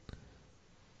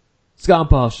Scott and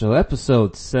Paul Show,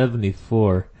 episode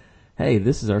 74. Hey,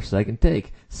 this is our second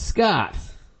take. Scott,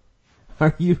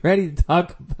 are you ready to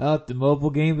talk about the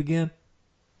mobile game again?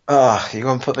 You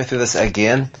gonna put me through this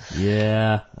again?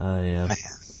 Yeah, I am. Man,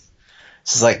 this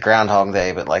is like Groundhog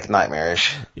Day, but like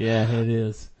nightmarish. Yeah, it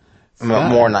is.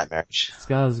 More nightmarish.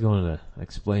 Scott is going to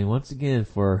explain once again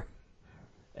for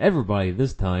everybody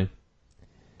this time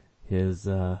his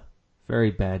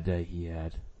very bad day he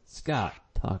had. Scott,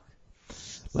 talk.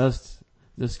 Let's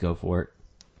just go for it.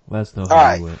 Let us know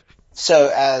how you went. So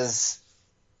as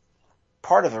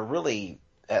part of a really,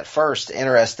 at first,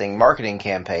 interesting marketing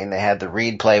campaign, they had the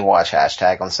Read, Play, Watch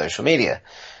hashtag on social media.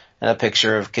 And a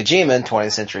picture of Kojima in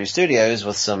 20th Century Studios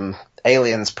with some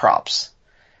Aliens props.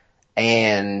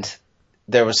 And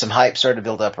there was some hype started to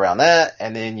build up around that,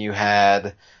 and then you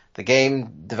had the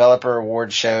Game Developer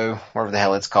Award show, whatever the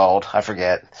hell it's called, I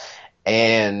forget.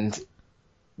 And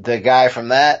the guy from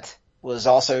that was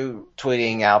also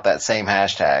tweeting out that same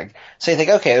hashtag. So you think,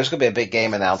 okay, there's going to be a big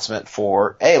game announcement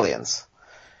for Aliens.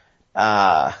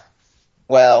 Well,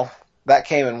 that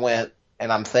came and went,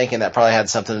 and I'm thinking that probably had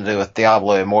something to do with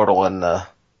Diablo Immortal and the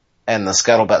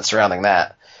scuttlebutt surrounding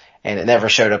that. And it never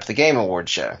showed up at the Game Awards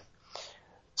show.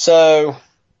 So,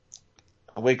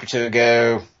 a week or two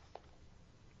ago,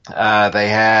 they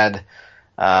had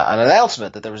an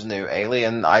announcement that there was a new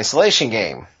Alien Isolation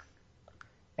game.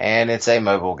 And it's a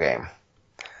mobile game.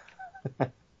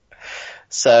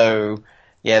 So,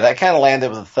 yeah, that kind of landed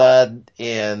with a thud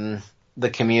in the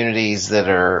communities that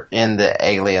are into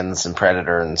Aliens and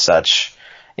Predator and such.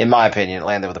 In my opinion, it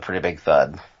landed with a pretty big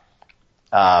thud.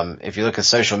 If you look at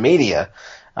social media,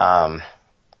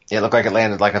 it looked like it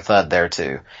landed like a thud there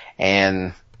too.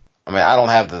 And, I mean, I don't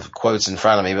have the quotes in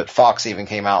front of me, but Fox even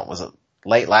came out, was it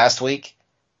late last week,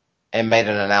 and made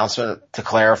an announcement to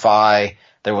clarify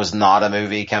there was not a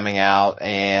movie coming out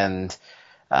and,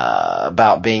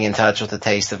 about being in touch with the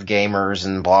taste of gamers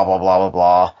and blah, blah, blah, blah,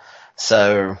 blah.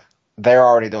 So, they're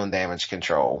already doing damage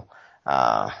control.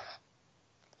 Yeah,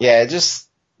 just,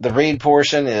 the read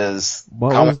portion is...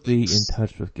 What was the in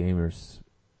touch with gamers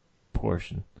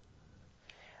portion?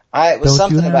 It was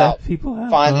something about finding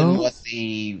phones? what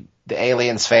the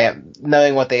Aliens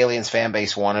knowing what the Aliens fan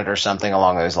base wanted or something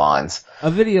along those lines. A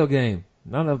video game,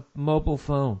 not a mobile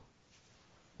phone.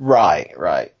 Right.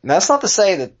 And that's not to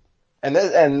say that,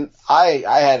 and I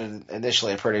had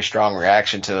initially a pretty strong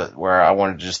reaction to it where I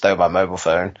wanted to just throw my mobile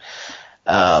phone.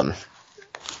 I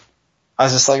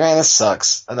was just like, man, this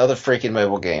sucks. Another freaking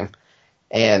mobile game.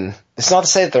 And it's not to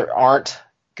say that there aren't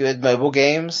good mobile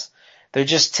games. They're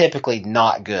just typically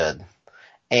not good.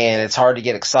 And it's hard to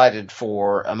get excited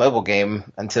for a mobile game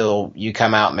until you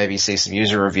come out and maybe see some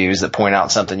user reviews that point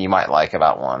out something you might like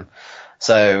about one.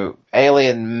 So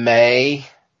Alien may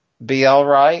be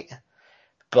alright,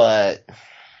 but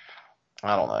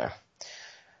I don't know.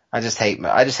 I just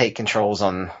hate controls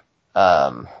on,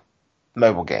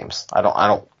 mobile games. I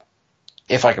don't,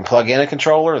 if I can plug in a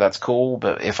controller, that's cool,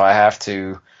 but if I have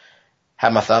to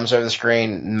have my thumbs over the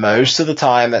screen, most of the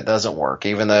time that doesn't work,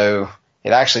 even though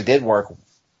it actually did work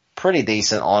pretty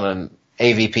decent on an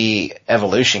AVP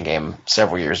Evolution game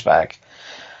several years back.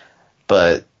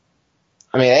 But,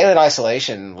 I mean, Alien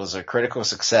Isolation was a critical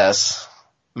success,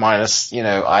 minus,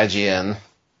 IGN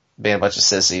being a bunch of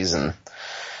sissies and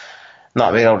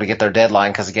not being able to get their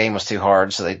deadline because the game was too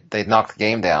hard, so they knocked the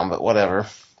game down, but whatever.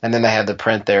 And then they had to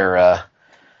print their,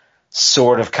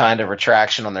 sort of kind of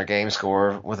retraction on their game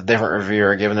score with a different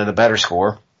reviewer giving it a better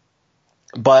score.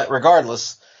 But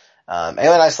regardless,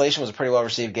 Alien Isolation was a pretty well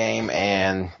received game,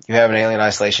 and you have an Alien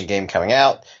Isolation game coming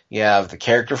out. You have the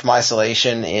character from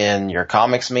Isolation in your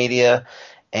comics media,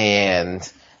 and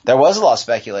there was a lot of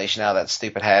speculation out of that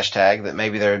stupid hashtag that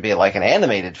maybe there would be like an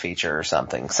animated feature or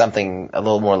something a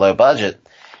little more low budget.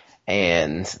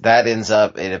 And that ends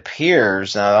up, it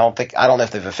appears, now I don't know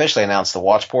if they've officially announced the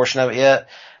watch portion of it yet,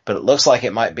 but it looks like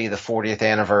it might be the 40th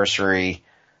anniversary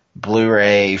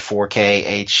Blu-ray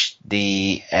 4K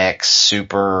HDX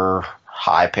super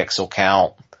high pixel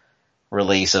count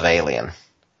release of Alien.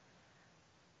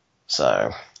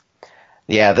 So,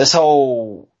 yeah, this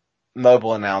whole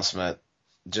mobile announcement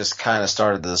just kind of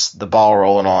started the ball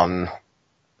rolling on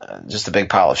just a big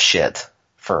pile of shit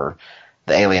for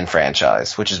the Alien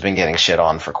franchise, which has been getting shit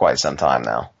on for quite some time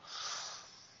now.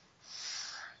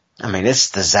 I mean,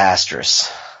 it's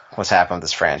disastrous what's happened with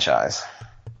this franchise.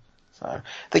 So,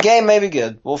 the game may be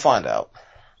good. We'll find out.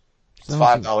 It's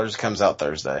 $5. It comes out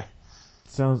Thursday.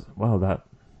 Wow,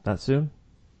 that soon?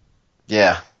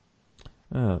 Yeah.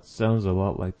 It sounds a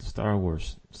lot like the Star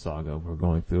Wars saga we're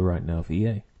going through right now with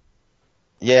EA.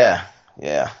 Yeah.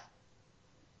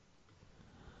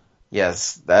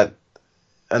 Yes, that,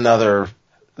 another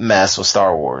mess with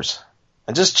Star Wars.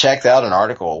 I just checked out an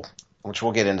article, which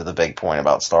we'll get into the big point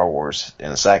about Star Wars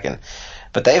in a second,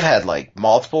 but they've had like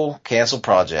multiple canceled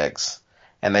projects,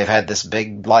 and they've had this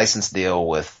big license deal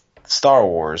with Star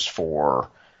Wars for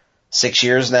 6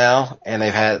 years now, and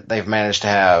they've managed to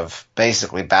have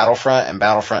basically Battlefront and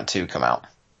Battlefront 2 come out.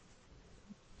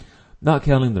 Not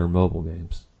counting their mobile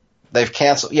games. They've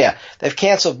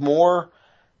canceled more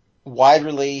wide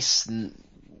release,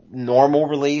 normal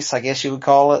release, I guess you would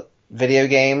call it, video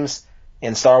games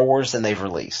in Star Wars than they've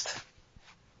released.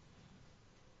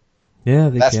 Yeah,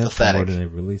 That's cancel pathetic. more than they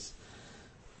release.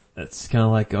 That's kind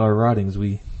of like our writings.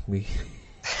 We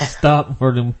stop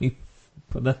more than we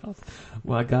put out.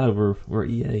 My God, we're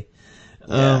EA.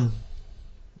 Yeah.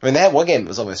 I mean, they had one game that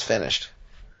was almost finished,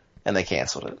 and they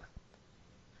canceled it.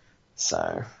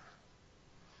 So.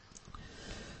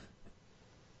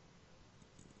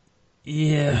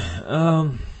 Yeah,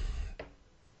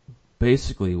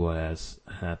 basically what has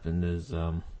happened is,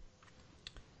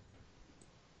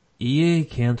 EA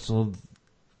canceled,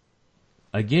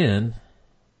 again,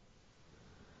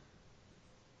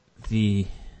 it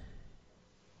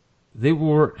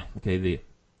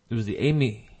was the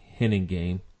Amy Hennig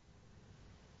game,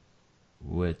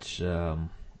 which, I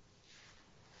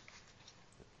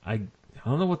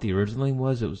don't know what the original name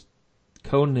was. It was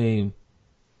codename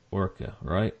Orca,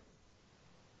 right?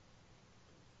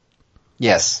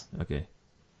 Yes. Okay.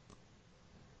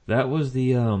 That was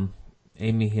the,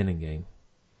 Amy Hennig game.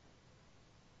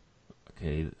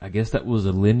 Okay, I guess that was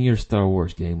a linear Star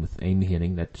Wars game with Amy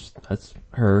Hennig. That's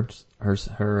her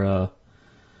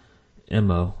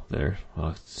MO there. Well,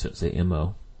 I should say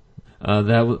MO.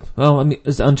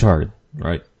 It's Uncharted,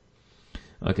 right?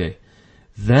 Okay.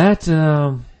 That,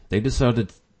 they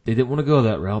decided they didn't want to go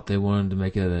that route. They wanted to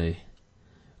make it a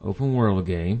open world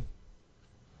game.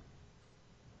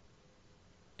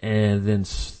 And then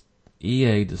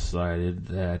EA decided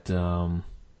that,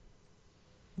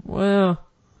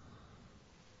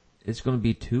 it's going to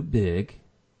be too big.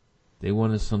 They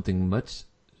wanted something much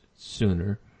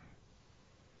sooner.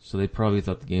 So they probably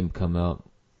thought the game would come out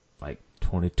like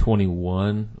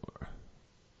 2021 or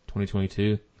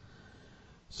 2022.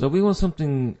 So we want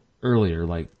something earlier,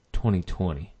 like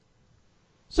 2020.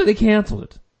 So they canceled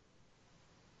it.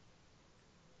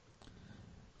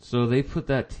 So they put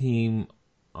that team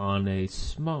on a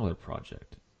smaller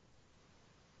project.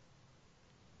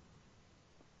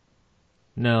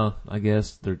 Now, I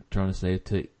guess they're trying to say,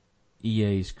 to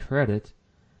EA's credit,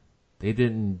 they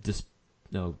didn't just,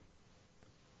 lay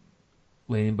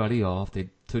anybody off. They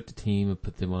took the team and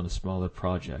put them on a smaller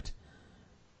project.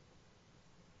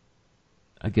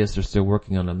 I guess they're still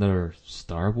working on another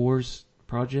Star Wars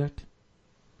project.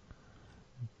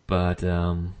 But,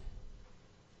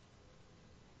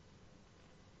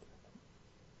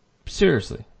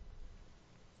 seriously.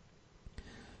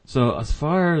 So, as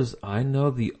far as I know,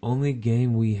 the only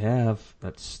game we have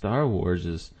that's Star Wars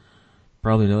is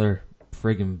probably another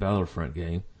friggin' Battlefront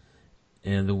game.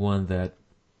 And the one that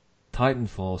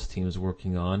Titanfall's team is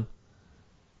working on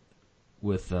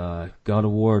with God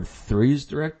of War 3's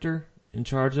director in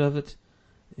charge of it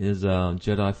is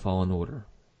Jedi Fallen Order,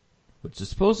 which is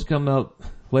supposed to come out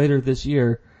later this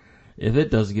year if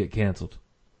it doesn't get canceled.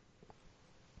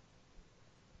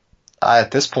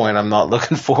 At this point, I'm not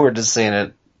looking forward to seeing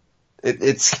it.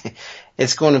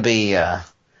 It's going to be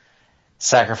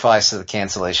sacrifice to the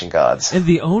cancellation gods. And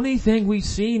the only thing we've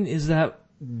seen is that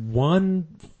one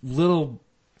little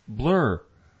blurb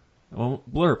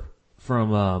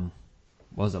from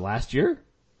was it last year?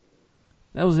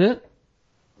 That was it.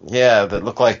 Yeah, that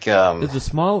looked like It's a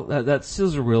small that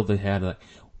scissor reel they had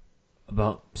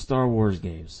about Star Wars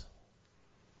games.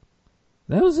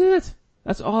 That was it.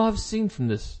 That's all I've seen from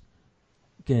this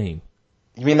game.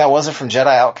 You mean that wasn't from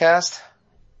Jedi Outcast?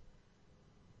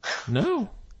 No.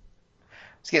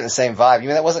 It's getting the same vibe. You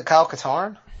mean that wasn't Kyle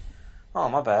Katarn? Oh,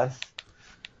 my bad.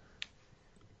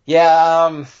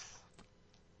 Yeah,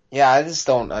 I just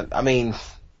don't, I mean,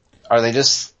 are they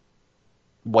just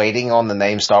waiting on the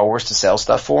name Star Wars to sell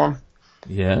stuff for them?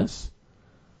 Yes.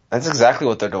 That's exactly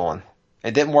what they're doing.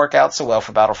 It didn't work out so well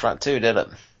for Battlefront 2, did it?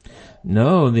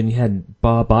 No, and then you had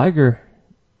Bob Iger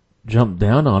jump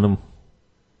down on him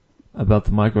about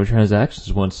the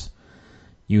microtransactions once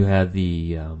you had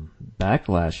the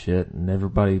backlash hit, and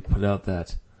everybody put out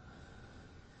that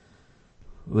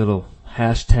little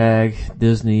hashtag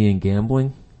Disney and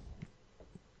gambling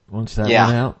once that went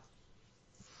out.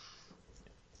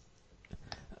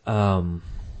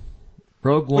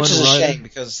 Rogue One, which is a shame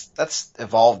because that's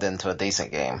evolved into a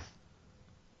decent game.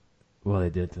 Well, they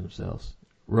did it themselves.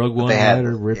 Rogue One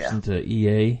writer rips into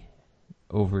EA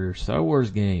over Star Wars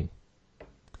game.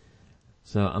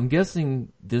 So I'm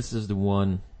guessing this is the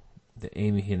one, the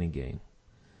Amy Hennig game.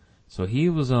 So he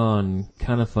was on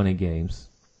Kind of Funny Games.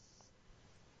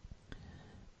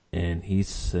 And he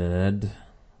said,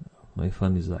 let me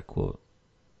find that quote.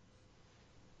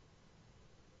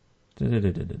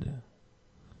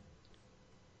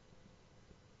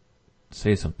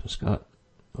 Say something, Scott.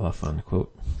 I'll find the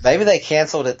quote. Maybe they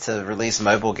canceled it to release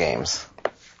mobile games.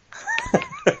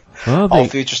 Well, All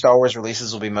future Star Wars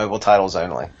releases will be mobile titles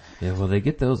only. Yeah, well, they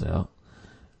get those out.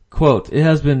 Quote, it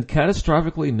has been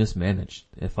catastrophically mismanaged.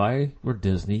 If I were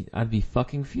Disney, I'd be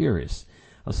fucking furious.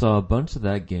 I saw a bunch of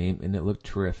that game and it looked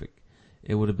terrific.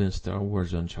 It would have been Star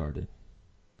Wars Uncharted.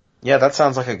 Yeah, that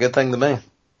sounds like a good thing to me.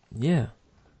 Yeah.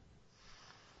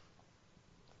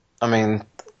 I mean,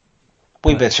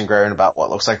 we bitch and groan about what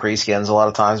looks like reskins a lot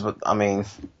of times, but I mean,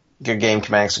 good game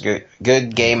mechanics are good.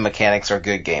 Good game mechanics are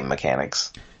good game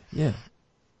mechanics. Yeah.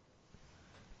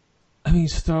 I mean,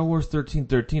 Star Wars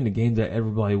 1313, the game that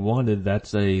everybody wanted,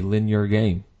 that's a linear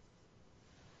game.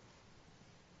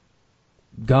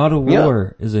 God of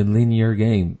War is a linear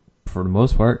game for the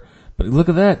most part. But look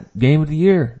at that, Game of the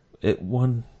Year. It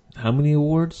won how many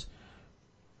awards?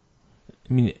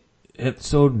 I mean, it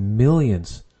sold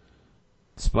millions.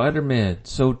 Spider-Man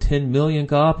sold 10 million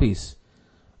copies.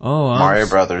 Oh, Mario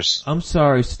Brothers. I'm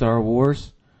sorry, Star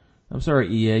Wars. I'm sorry,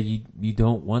 EA, you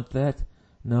don't want that?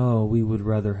 No, we would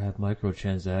rather have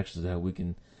microtransactions that we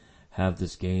can have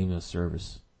this game as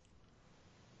service.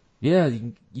 Yeah,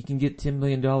 you can get $10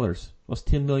 million. What's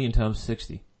 10 million times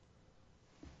 60?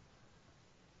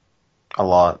 A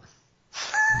lot.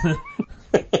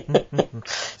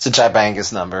 It's a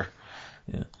gibangus number.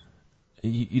 Yeah.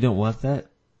 You don't want that?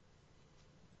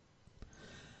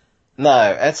 No,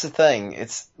 that's the thing.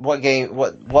 It's what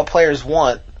players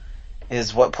want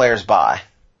is what players buy.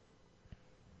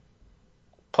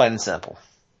 Plain and simple.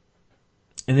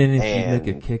 And then if you make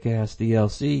a kick-ass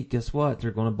DLC, guess what?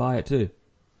 They're going to buy it too.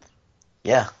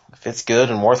 Yeah, if it's good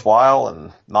and worthwhile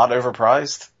and not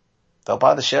overpriced, they'll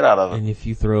buy the shit out of it. And if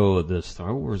you throw the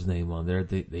Star Wars name on there,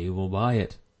 they will buy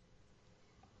it.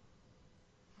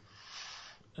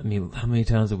 I mean, how many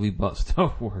times have we bought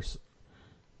Star Wars?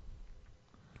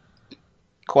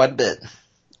 Quite a bit.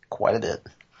 Quite a bit.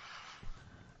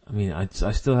 I mean, I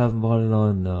still haven't bought it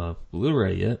on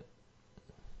Blu-ray yet.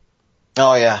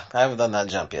 Oh yeah, I haven't done that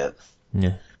jump yet.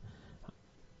 Yeah.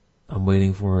 I'm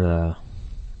waiting for it.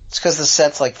 It's cause the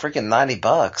set's like freaking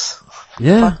 $90.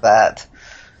 Yeah. Fuck that.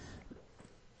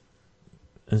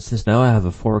 And since now I have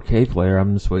a 4K player,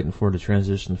 I'm just waiting for it to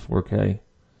transition to 4K.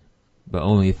 But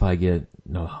only if I get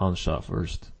Han shot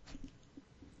first.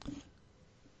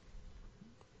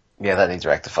 Yeah, that needs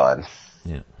rectified.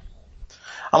 Yeah.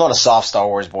 I'm on a soft Star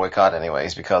Wars boycott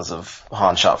anyways because of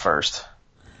Han shot first.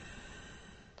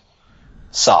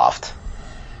 Soft.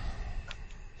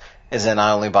 As in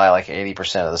I only buy like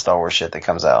 80% of the Star Wars shit that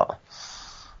comes out.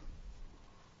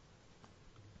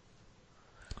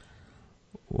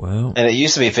 Well. And it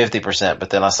used to be 50%, but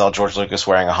then I saw George Lucas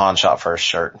wearing a Han shot first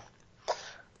shirt.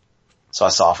 So I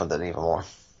softened it even more.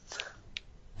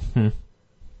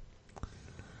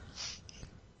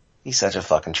 He's such a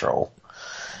fucking troll.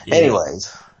 Yeah.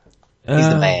 Anyways. He's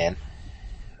the man.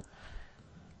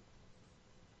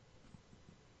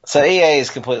 So EA is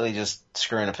completely just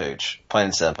screwing a pooch. Plain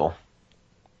and simple.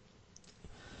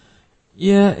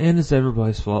 Yeah, and it's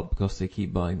everybody's fault because they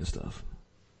keep buying the stuff.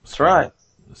 That's right.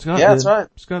 Scott yeah, did. that's right.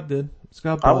 Scott did.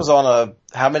 Scott bought. I was on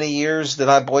how many years did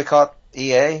I boycott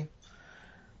EA?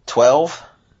 12?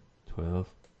 12.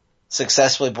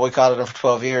 Successfully boycotted them for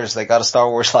 12 years. They got a Star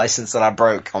Wars license that I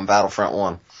broke on Battlefront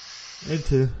 1. Me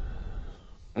too.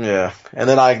 Yeah. And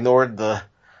then I ignored the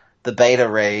beta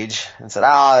rage and said,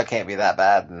 that can't be that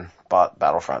bad, and bought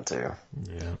Battlefront 2.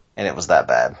 Yeah. And it was that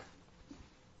bad.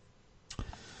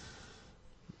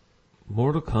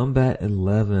 Mortal Kombat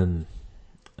 11.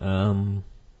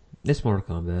 It's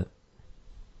Mortal Kombat.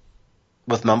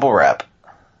 With mumble rap.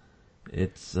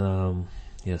 It's,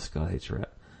 yeah, Scott hates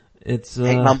rap. It's, I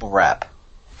hate mumble rap.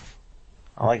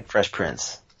 I like Fresh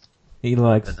Prince. He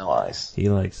likes Vanilla Ice. He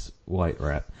likes white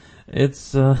rap.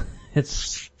 It's Mortal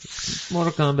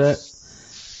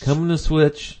Kombat. Coming to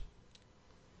Switch.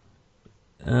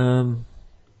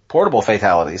 Portable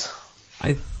fatalities.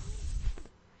 I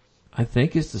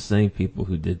think it's the same people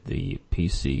who did the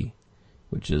PC,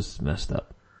 which is messed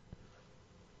up.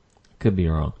 Could be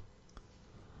wrong.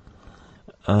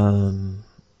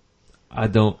 I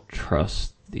don't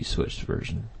trust the Switch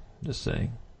version. Just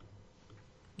saying.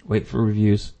 Wait for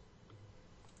reviews.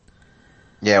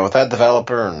 Yeah, with that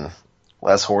developer and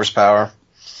less horsepower.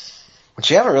 But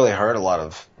you haven't really heard a lot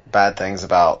of bad things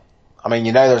about I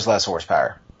mean, there's less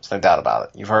horsepower. There's no doubt about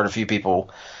it. You've heard a few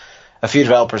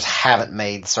developers haven't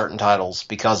made certain titles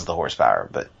because of the horsepower,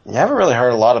 but you haven't really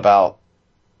heard a lot about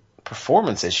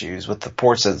performance issues with the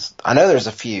ports. I know there's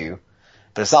a few,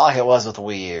 but it's not like it was with the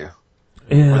Wii U.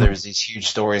 Yeah. Where there was these huge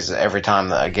stories every time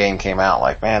that a game came out,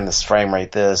 like, man, this frame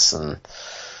rate this, and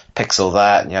pixel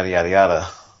that, and yada, yada, yada.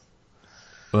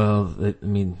 Well, I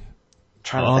mean,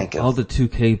 all the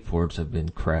 2K ports have been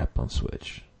crap on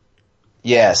Switch.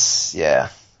 Yes, yeah.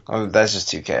 Oh, that's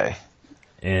just 2K.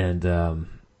 And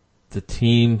the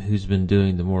team who's been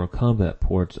doing the Mortal Kombat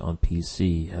ports on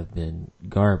PC have been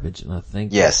garbage, and I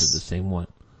think this is the same one.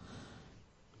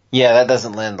 Yeah, that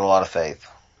doesn't lend a lot of faith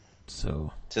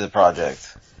to the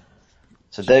project.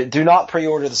 So they do not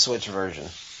pre-order the Switch version.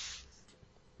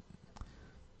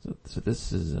 So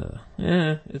this is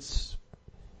it's.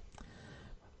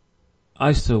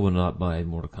 I still would not buy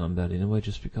Mortal Kombat anyway,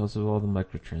 just because of all the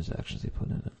microtransactions they put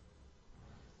in it.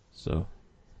 So,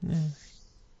 yeah.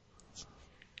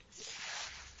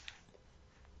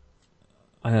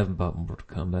 I haven't bought Mortal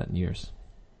Kombat in years.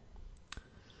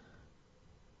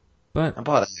 But I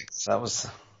bought X. That was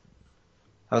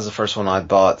the first one I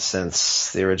bought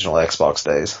since the original Xbox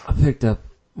days. I picked up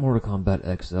Mortal Kombat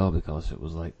XL because it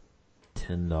was like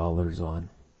 $10 on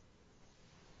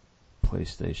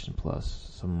PlayStation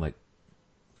Plus. Some like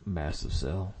massive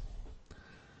sale.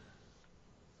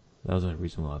 That was the only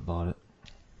reason why I bought it.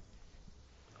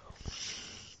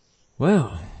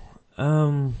 Well,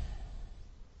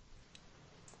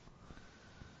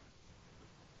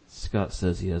 Scott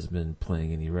says he hasn't been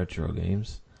playing any retro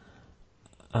games.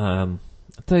 I'll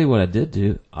tell you what I did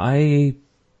do.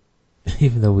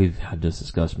 Even though we've had this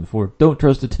discussion before, don't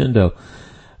trust Nintendo.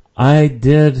 I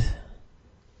did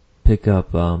pick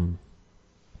up, the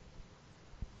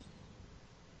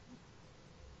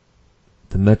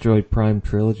Metroid Prime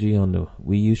trilogy on the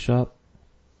Wii U shop.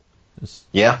 It's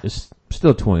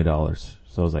still $20.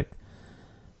 So I was like,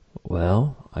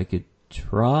 well, I could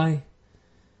try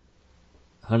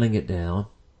hunting it down,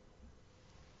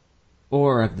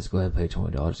 or I can just go ahead and pay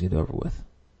 $20 and get it over with.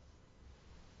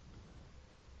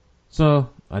 So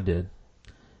I did.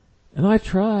 And I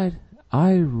tried.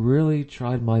 I really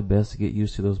tried my best to get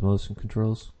used to those motion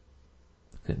controls.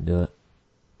 I couldn't do it.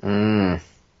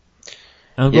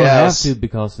 I'm going to have to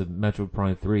because the Metroid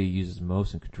Prime 3 uses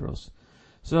motion controls.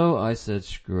 So I said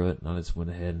screw it, and I just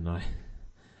went ahead and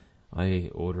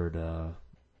I ordered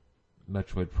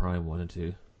Metroid Prime 1 and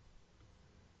 2.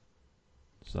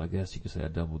 So I guess you could say I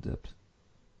double dipped.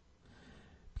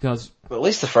 Because at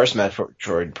least the first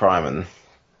Metroid Prime, and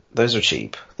those are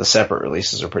cheap. The separate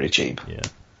releases are pretty cheap. Yeah.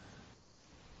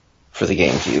 For the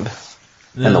GameCube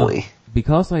and the Wii.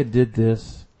 Because I did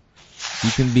this,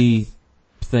 you can be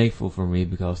thankful for me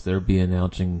because they'll be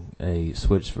announcing a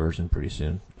Switch version pretty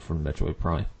soon from Metroid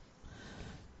Prime.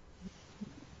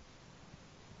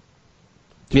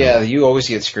 Yeah, you always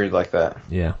get screwed like that.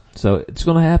 Yeah, so it's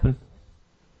going to happen.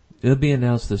 It'll be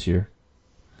announced this year.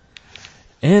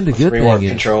 And the good thing is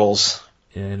controls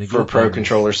for Pro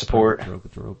Controller support. Pro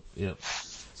Control, yep.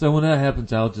 So when that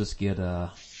happens, I'll just get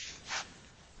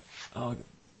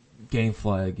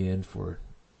GameFly again for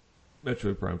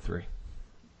Metroid Prime 3.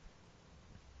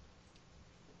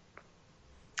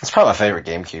 It's probably my favorite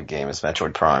GameCube game is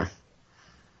Metroid Prime.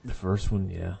 The first one,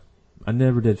 yeah. I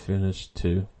never did finish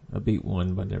 2. I beat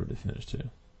 1, but I never did finish 2.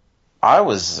 I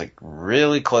was like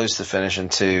really close to finishing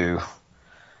 2.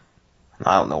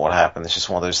 I don't know what happened. It's just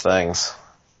one of those things.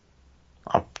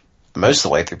 I'm most of the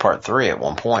way through part 3 at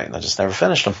one point, and I just never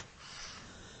finished them.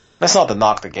 That's not to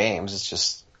knock the games. It's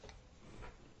just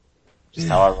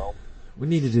how I roll. We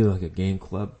need to do like a game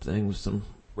club thing with some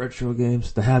retro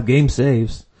games to have game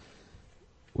saves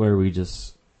where we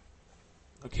just,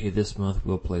 okay, this month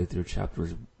we'll play through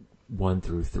chapters 1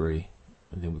 through 3,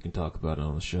 and then we can talk about it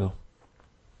on the show.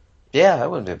 Yeah,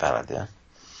 that wouldn't be a bad idea.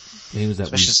 Games that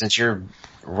especially since you're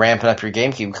ramping up your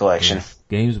GameCube collection. Yeah,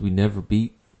 games we never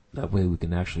beat. That way we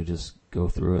can actually just go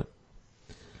through it.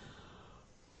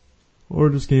 Or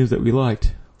just games that we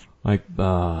liked. Like,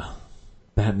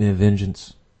 Batman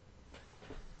Vengeance.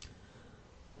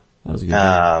 That was a good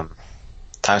game.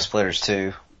 Time Splitters 2.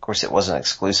 Of course it wasn't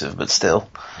exclusive, but still.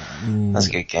 That's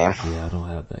a good game. Yeah, I don't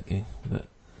have that game, but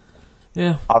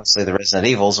yeah. Obviously the Resident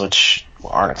Evils, which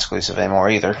aren't exclusive anymore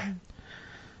either.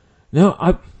 No,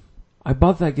 I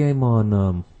bought that game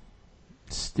on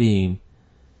Steam.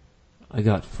 I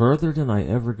got further than I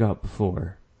ever got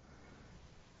before.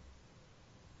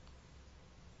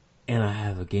 And I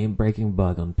have a game-breaking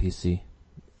bug on PC.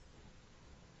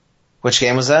 Which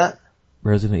game was that?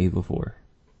 Resident Evil 4.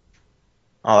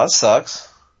 Oh, that sucks.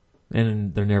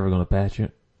 And they're never going to patch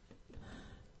it.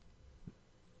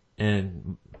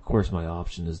 And of course my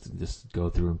option is to just go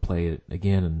through and play it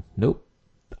again, and nope.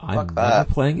 I'm Fuck never that.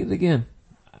 playing it again.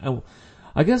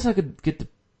 I guess I could get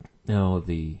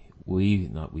the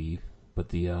Wii, not Wii, but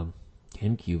the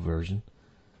GameCube version.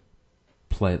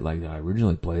 Play it like I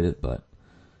originally played it, but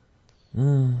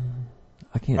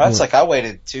I can't. That's like I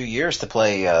waited 2 years to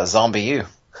play Zombie U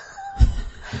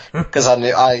because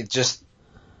I just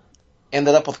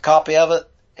ended up with a copy of it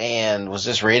and was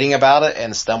just reading about it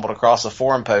and stumbled across a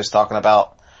forum post talking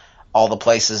about all the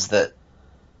places that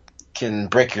can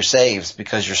brick your saves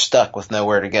because you're stuck with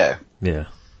nowhere to go. Yeah.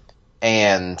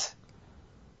 And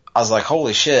I was like,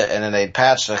 holy shit. And then they'd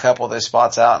patched a couple of those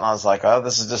spots out and I was like, oh,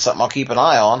 this is just something I'll keep an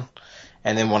eye on.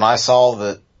 And then when I saw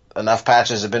that enough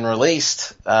patches had been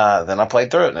released, then I played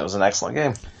through it and it was an excellent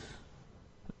game.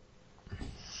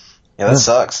 Yeah, that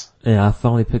sucks. Yeah, I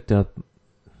finally picked up,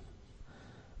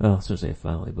 well, I shouldn't say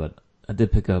finally, but I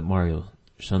did pick up Mario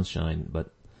Sunshine,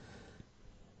 but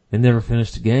they never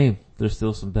finished the game. There's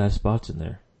still some bad spots in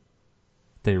there.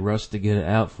 They rushed to get it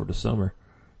out for the summer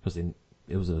because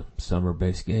it was a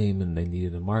summer-based game and they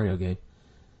needed a Mario game.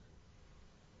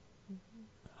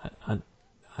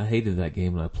 I hated that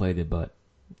game when I played it, but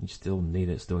you still need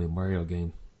it. It's still a Mario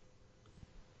game.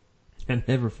 I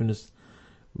never finished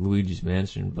Luigi's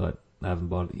Mansion, but I haven't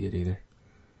bought it yet either.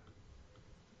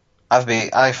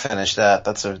 I finished that.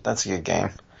 That's a good game.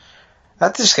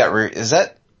 That just got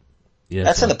Yeah,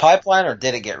 that's in the pipeline or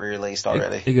did it get re-released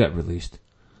already? It got released.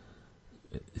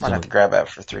 Might have to grab that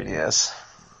for 3DS.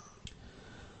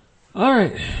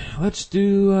 Alright, let's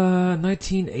do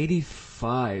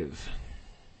 1985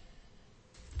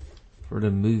 for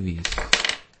the movies.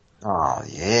 Oh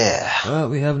yeah. Well,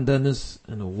 we haven't done this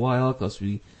in a while because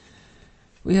we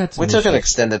had some We took an issues.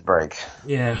 extended break.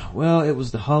 Yeah, well, it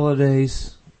was the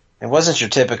holidays. It wasn't your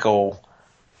typical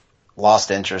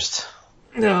lost interest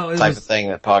No, it type was, of thing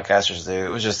that podcasters do. It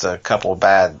was just a couple of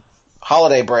bad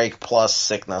holiday break plus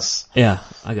sickness yeah,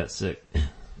 I got sick.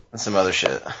 and some other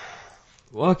shit.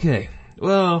 Okay,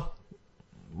 well,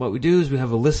 what we do is we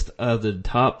have a list of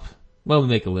the we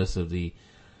make a list of the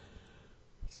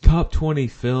top 20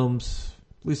 films,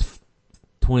 at least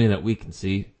 20 that we can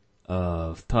see,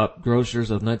 of top grossers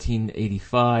of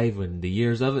 1985 and the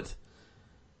years of it.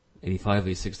 85,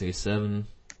 86, 87,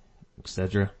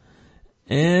 etc.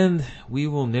 And we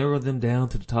will narrow them down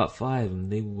to the top 5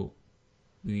 and they will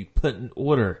be put in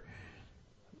order.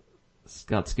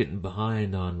 Scott's getting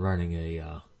behind on writing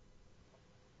a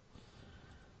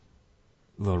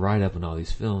little write-up on all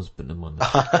these films, putting them on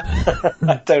the...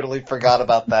 I totally forgot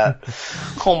about that.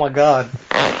 Oh my god.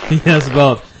 He has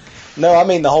about... No, I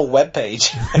mean the whole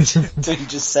webpage. Until you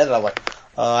just said it, I'm like,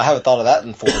 I haven't thought of that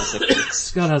in 4 to 6 weeks.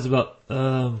 Scott has about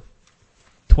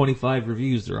 25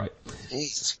 reviews to write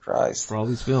Jesus Christ. for all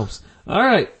these films.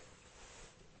 Alright.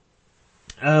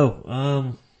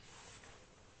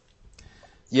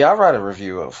 Yeah, I write a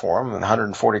review for them in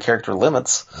 140 character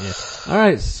limits. Yeah.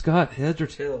 Alright, Scott, heads or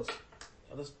tails?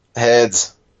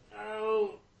 Heads.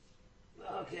 Oh,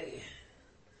 okay.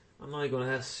 I'm not even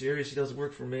gonna ask serious. He doesn't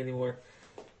work for me anymore.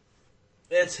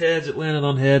 It's heads. It landed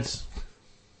on heads.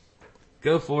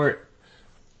 Go for it.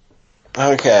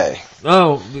 Okay.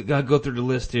 Oh, we gotta go through the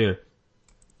list here.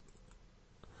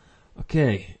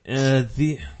 Okay,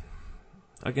 who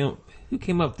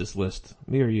came up with this list?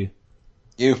 Me or you?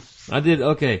 You. I did.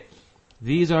 Okay,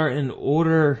 these are in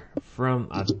order from.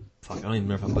 I don't even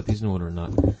remember if I put these in order or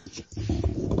not.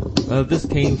 This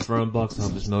came from Box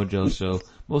Office Mojo, so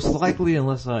most likely,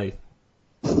 unless I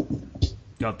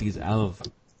got these out of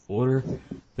order,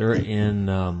 they're in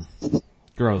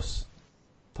gross,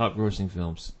 top grossing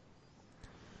films.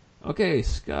 Okay,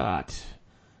 Scott.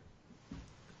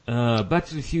 Back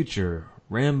to the Future,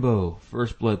 Rambo,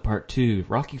 First Blood Part 2,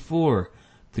 Rocky IV,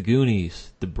 The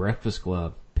Goonies, The Breakfast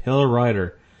Club, Pale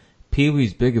Rider,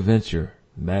 Pee-wee's Big Adventure,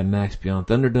 Mad Max Beyond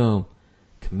Thunderdome,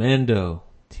 Commando,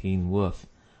 Teen Wolf,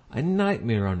 A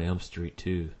Nightmare on Elm Street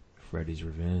 2, Freddy's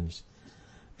Revenge,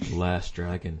 The Last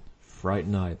Dragon, Fright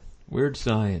Night, Weird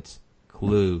Science,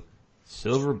 Clue,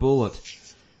 Silver Bullet,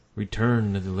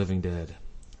 Return of the Living Dead,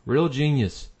 Real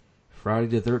Genius,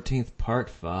 Friday the 13th Part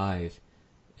 5,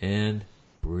 and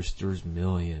Brewster's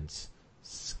Millions.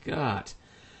 Scott,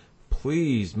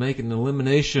 please make an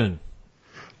elimination.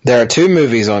 There are 2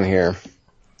 movies on here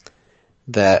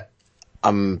that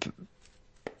I'm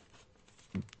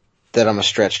a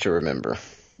stretch to remember.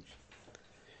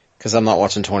 Cause I'm not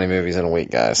watching 20 movies in a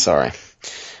week, guys. Sorry.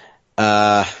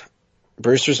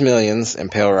 Brewster's Millions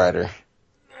and Pale Rider.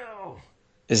 No.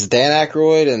 Is Dan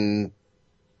Aykroyd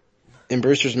in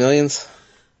Brewster's Millions?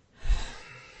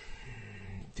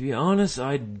 To be honest,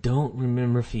 I don't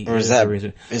remember if he Or is the that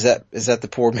reason. is that the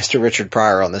poor Mr. Richard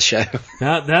Pryor on the show?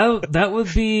 That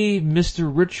would be Mr.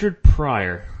 Richard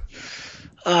Pryor.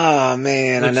 Oh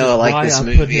man, I Which know is I like why this I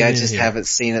put movie. him I in just here. haven't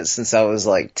seen it since I was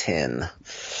like 10.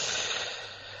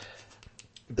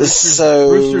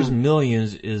 Brewster's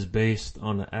Millions is based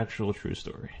on an actual true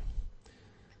story.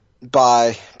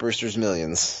 By Brewster's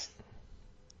Millions.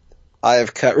 I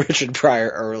have cut Richard Pryor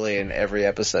early in every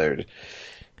episode.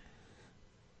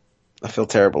 I feel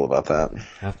terrible about that.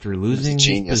 After losing his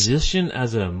genius. position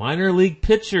as a minor league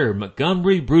pitcher,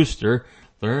 Montgomery Brewster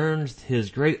learns his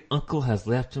great uncle has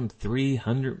left him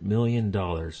 $300 million.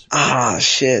 Ah,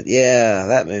 shit. Yeah,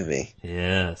 that movie.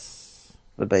 Yes.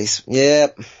 The base.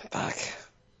 Yep. Fuck.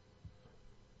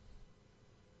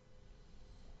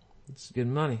 It's good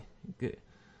money. Good.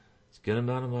 It's a good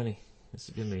amount of money. It's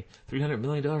a good movie. $300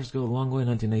 million go a long way in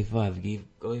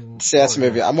 1985. See, that's a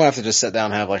movie. I'm gonna have to just sit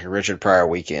down and have like a Richard Pryor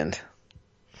weekend.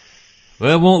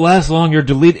 Well, it won't last long. You'll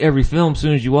delete every film as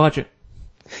soon as you watch it.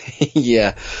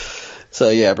 Yeah. So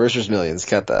yeah, Brewster's Millions.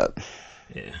 Cut that.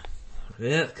 Yeah.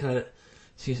 Yeah, cut it.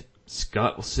 See,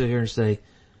 Scott will sit here and say,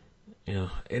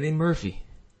 Eddie Murphy,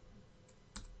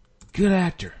 good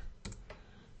actor.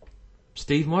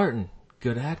 Steve Martin,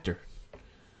 good actor.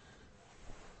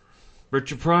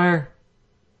 Richard Pryor,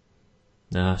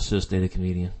 nah, it's just a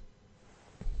comedian.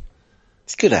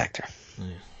 He's a good actor.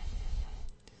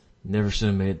 Never should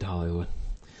have made it to Hollywood.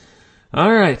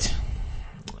 Alright.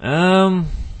 Well.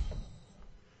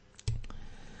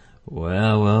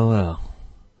 Well,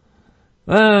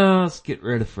 let's get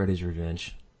rid of Freddy's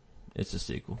Revenge. It's a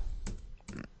sequel.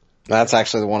 That's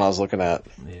actually the one I was looking at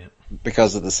Yeah.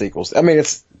 because of the sequels. I mean,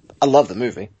 I love the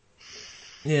movie.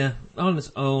 Yeah, on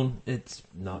its own, it's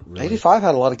not really. 85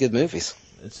 had a lot of good movies.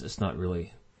 It's not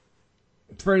really.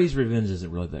 Freddy's Revenge isn't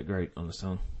really that great on its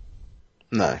own.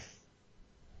 No.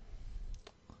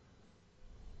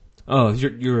 Oh,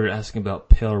 you were asking about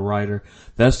Pale Rider.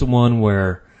 That's the one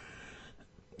where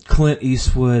Clint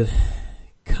Eastwood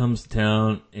comes to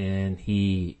town and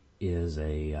he is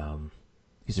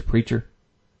he's a preacher.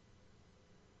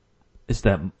 It's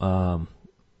that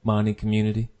mining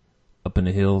community up in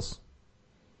the hills.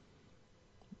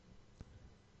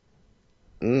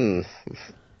 I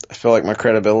feel like my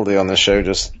credibility on this show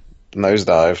just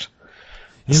nosedived.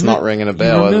 It's not ringing a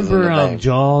bell. You other than the remember name.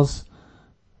 Jaws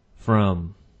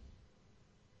from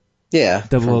Yeah,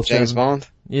 from 007? James Bond.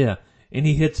 Yeah, and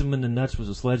he hits him in the nuts with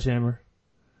a sledgehammer.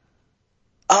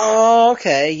 Oh,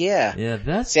 okay, yeah.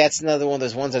 Yeah, See, that's another one of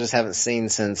those ones I just haven't seen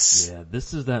since. Yeah,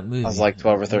 this is that movie. I was like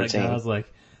 12 or And that 13. guy was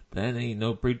like, that ain't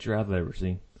no preacher I've ever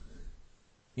seen.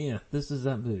 Yeah, this is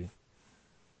that movie.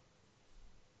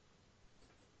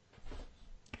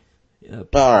 Yeah,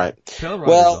 Alright. Pale Rider's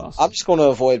Well, awesome. I'm just going to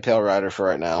avoid Pale Rider for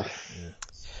right now.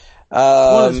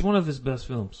 It's one of his best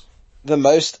films. The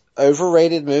most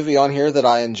overrated movie on here that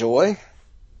I enjoy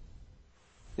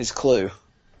is Clue.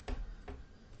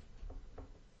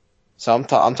 So I'm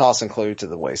tossing Clue to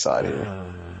the wayside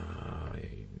here.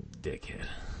 Dickhead.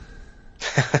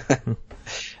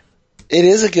 It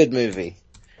is a good movie.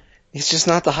 It's just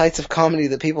not the heights of comedy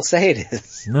that people say it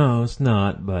is. No, it's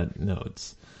not, but no,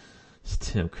 it's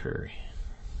Tim Curry.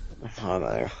 I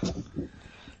know.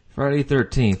 Friday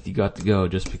 13th, you got to go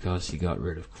just because you got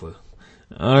rid of Clue.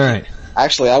 Alright.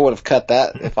 Actually, I would have cut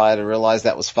that if I had realized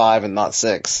that was 5 and not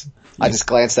 6. I just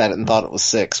glanced at it and thought it was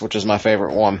 6, which is my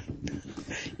favorite one.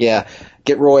 Yeah,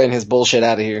 get Roy and his bullshit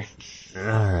out of here.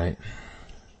 Alright.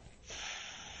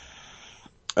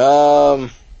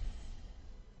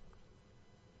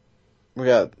 We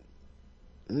got,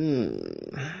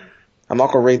 I'm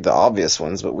not gonna read the obvious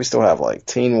ones, but we still have like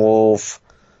Teen Wolf,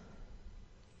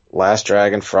 Last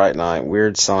Dragon, Fright Night,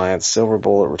 Weird Science, Silver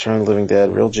Bullet, Return of the Living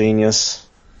Dead, Real Genius.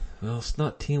 Well, it's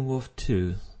not Teen Wolf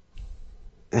 2.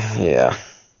 Yeah.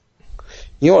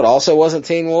 You know what also wasn't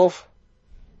Teen Wolf?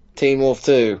 Teen Wolf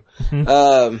 2.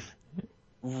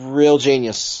 Real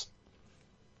Genius.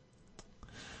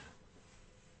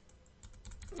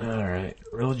 Alright,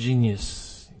 Real Genius.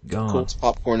 Gone. Coolest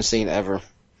popcorn scene ever.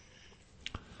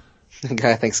 The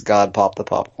guy thinks God popped the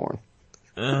popcorn.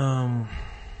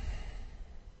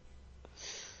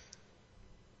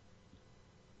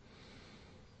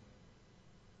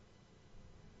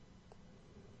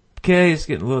 Okay, it's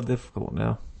getting a little difficult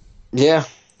now. Yeah.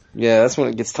 Yeah, that's when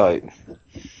it gets tight.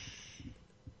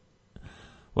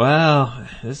 Wow,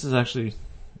 this is actually...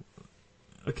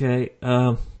 Okay,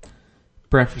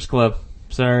 Breakfast Club.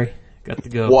 Sorry, got to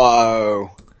go.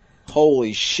 Whoa.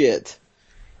 Holy shit.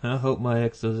 I hope my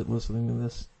ex isn't listening to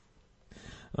this.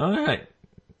 Alright.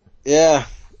 Yeah.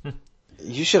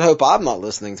 You should hope I'm not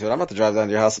listening to it. I'm about to drive down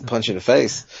to your house and punch you in the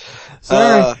face.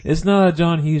 Sorry, it's not a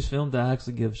John Hughes film to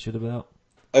actually give a shit about.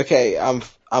 Okay, I'm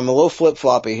a little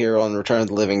flip-floppy here on Return of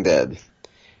the Living Dead.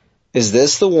 Is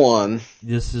this the one?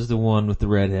 This is the one with the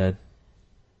redhead.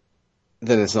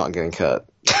 Then it's not getting cut.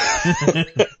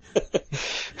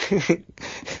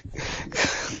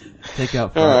 Take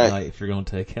out Fright Night if you're going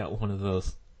to take out one of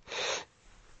those.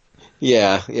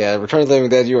 Yeah. Return of the Living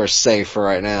Dead, you are safe for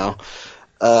right now.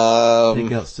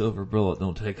 Take out Silver Bullet,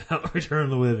 don't take out Return of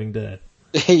the Living Dead.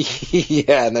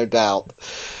 Yeah, no doubt.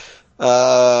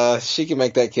 She can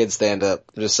make that kid stand up.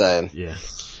 I'm just saying. Yeah.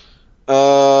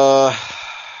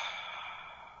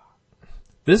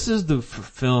 This is the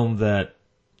film that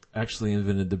actually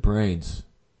invented the brains.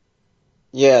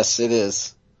 Yes, it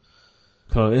is.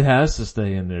 So it has to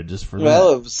stay in there just for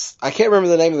Well, that. I can't remember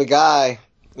the name of the guy.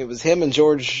 It was him and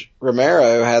George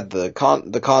Romero had the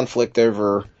conflict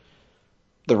over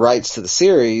the rights to the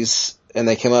series, and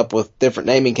they came up with different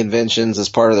naming conventions as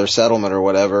part of their settlement or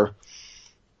whatever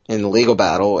in the legal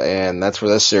battle, and that's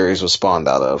where this series was spawned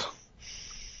out of.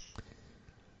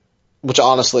 Which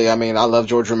honestly, I mean, I love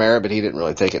George Romero, but he didn't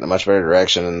really take it in a much better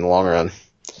direction in the long run.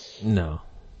 No.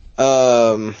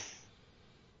 Oh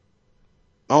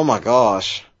my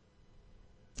gosh.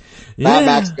 Yeah. Mad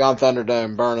Max Beyond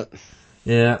Thunderdome, burn it.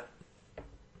 Yeah.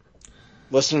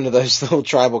 Listening to those little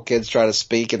tribal kids try to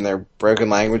speak in their broken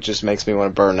language just makes me want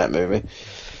to burn that movie.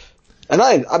 And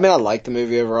I mean, I like the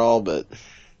movie overall, but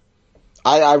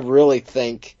I really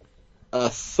think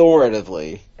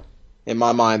authoritatively, in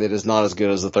my mind, it is not as good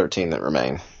as the 13 that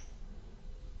remain.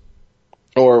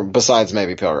 Or besides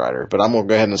maybe Pale Rider, but I'm gonna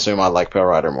go ahead and assume I like Pale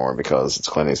Rider more because it's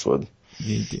Clint Eastwood.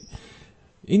 We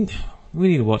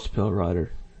need to watch Pale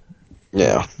Rider.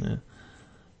 Yeah.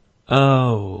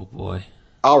 Oh boy.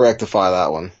 I'll rectify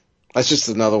that one. That's just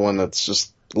another one that's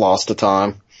just lost to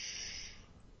time.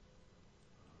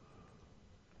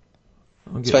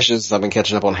 Especially since I've been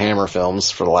catching up on Hammer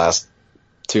films for the last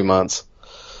 2 months.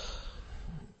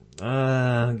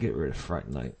 Get rid of Fright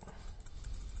Night.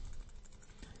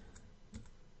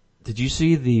 Did you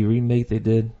see the remake they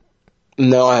did?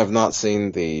 No, I have not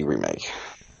seen the remake.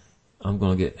 I'm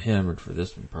gonna get hammered for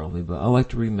this one probably, but I like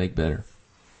the remake better.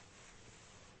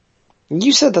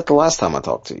 You said that the last time I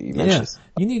talked to you. You mentioned.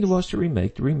 Yeah, you need to watch the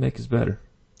remake. The remake is better.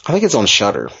 I think it's on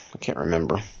Shudder. I can't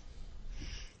remember.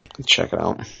 Let's check it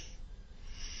out.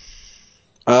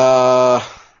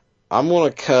 I'm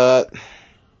gonna cut. Of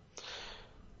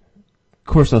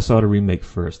course, I saw the remake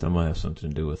first. I might have something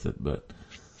to do with it, but.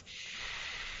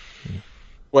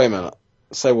 Wait a minute.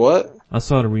 Say what? I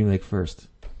saw the remake first.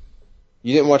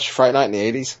 You didn't watch Fright Night in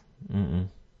the 80s? Mm-mm.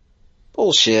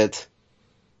 Bullshit.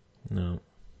 No.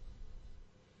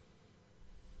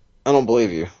 I don't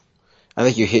believe you. I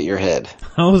think you hit your head.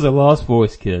 I was a Lost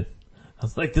Boys kid. I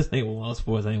was like, this ain't Lost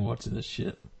Boys. I ain't watching this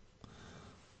shit.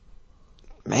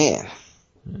 Man.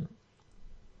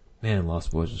 Man,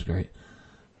 Lost Boys was great.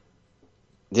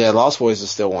 Yeah, Lost Boys is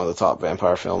still one of the top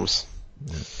vampire films.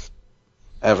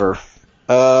 Ever.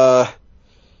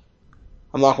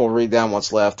 I'm not gonna read down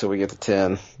what's left till we get to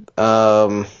 10.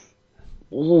 Oh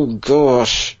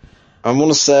gosh. I'm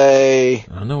gonna say...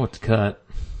 I know what to cut.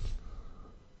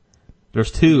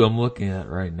 There's 2 I'm looking at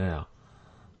right now.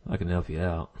 I can help you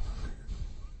out.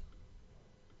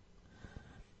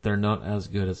 They're not as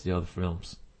good as the other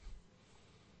films.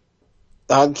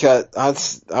 I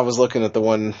was looking at the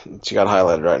one that you got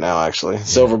highlighted right now, actually. Yeah.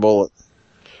 Silver Bullet.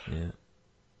 Yeah.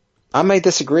 I may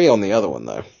disagree on the other one,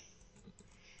 though.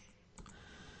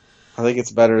 I think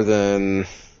it's better than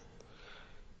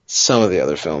some of the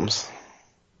other films.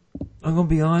 I'm gonna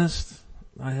be honest.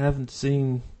 I haven't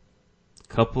seen a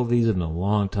couple of these in a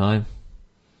long time.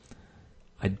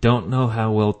 I don't know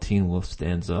how well Teen Wolf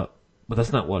stands up, but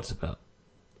that's not what it's about.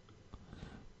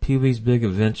 Pee-wee's Big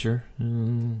Adventure.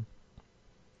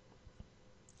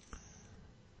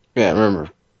 Yeah, remember,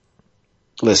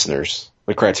 listeners,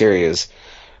 the criteria is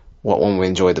what one we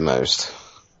enjoyed the most.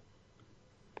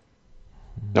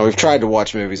 Now, we've tried to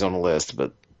watch movies on the list,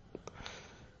 but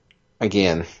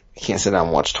again, you can't sit down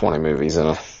and watch 20 movies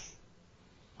in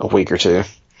a week or two.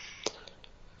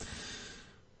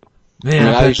 Man,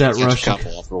 I bet that Russian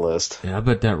couple off the list. Yeah, I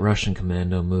bet that Russian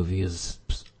Commando movie is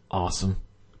awesome.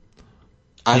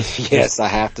 Yes, I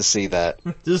have to see that.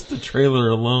 Just the trailer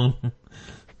alone.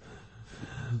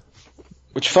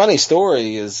 Which funny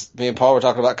story is, me and Paul were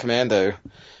talking about Commando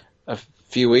a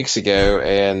few weeks ago,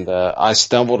 and I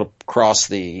stumbled across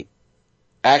the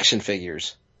action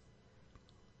figures,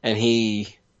 and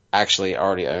he actually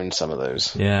already owned some of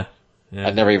those. Yeah, Yeah.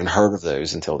 I'd never even heard of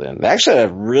those until then. They actually had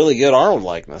a really good Arnold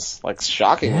likeness, like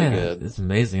shockingly good. It's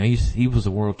amazing. He was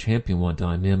a world champion one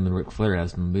time. Him and Ric Flair had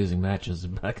some amazing matches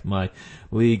back in my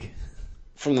league.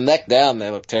 From the neck down, they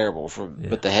look terrible.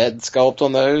 But the head sculpt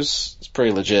on those is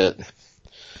pretty legit.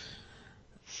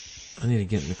 I need to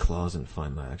get in the closet and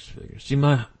find my action figures. See,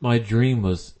 my dream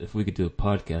was if we could do a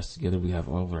podcast together, we have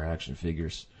all of our action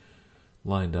figures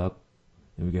lined up,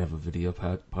 and we could have a video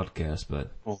podcast,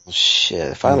 but... Oh shit,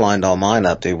 if I lined all mine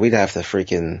up, dude, we'd have to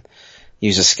freaking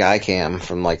use a sky cam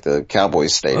from like the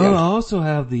Cowboys stadium. Oh, I also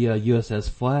have the USS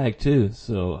flag too,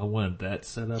 so I wanted that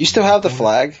set up. You still have the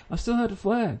flag? I still have the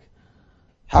flag.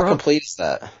 How complete is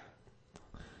that?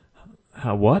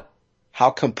 How what? How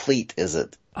complete is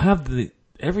it? I have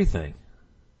everything.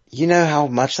 You know how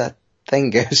much that thing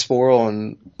goes for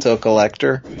to a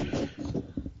collector?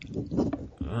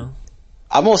 Well,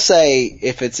 I'm gonna say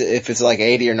if it's like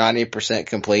 80 or 90%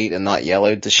 complete and not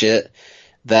yellowed to shit,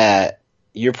 that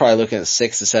you're probably looking at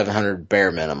 $600 to $700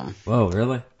 bare minimum. Whoa,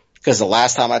 really? Because the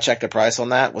last time I checked the price on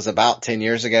that was about 10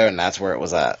 years ago, and that's where it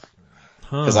was at.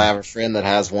 Because I have a friend that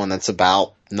has one that's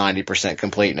about 90%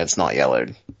 complete and it's not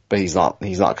yellowed, but he's not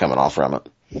coming off from it.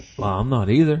 Well, I'm not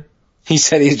either. He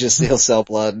said he'll sell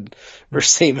blood or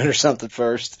semen or something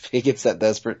first if he gets that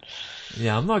desperate.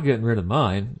 Yeah, I'm not getting rid of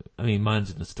mine. I mean,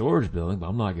 mine's in the storage building, but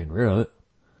I'm not getting rid of it.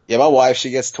 Yeah, my wife,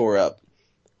 she gets tore up.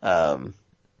 Some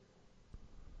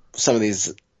of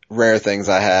these rare things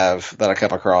I have that I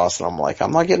come across, and I'm like,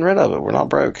 I'm not getting rid of it. We're not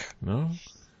broke. No.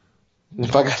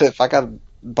 If I got to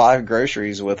buy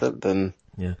groceries with it, then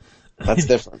yeah, that's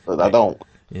different. But I don't.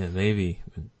 Yeah, maybe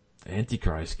when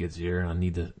Antichrist gets here, I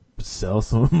need to sell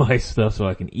some of my stuff so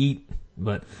I can eat.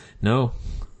 But no,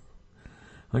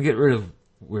 I'll get rid of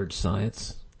Weird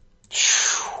Science.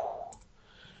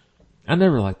 I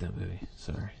never liked that movie.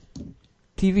 Sorry.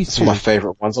 TV series. It's one of my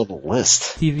favorite ones on the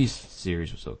list. TV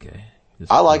series was okay.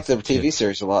 I like the TV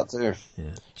series a lot too.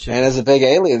 Yeah. And as a big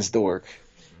Aliens dork,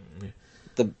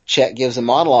 the Chet gives a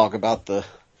monologue about the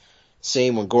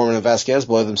scene when Gorman and Vasquez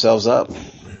blow themselves up.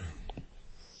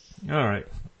 Alright.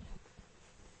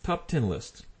 Top 10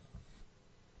 list.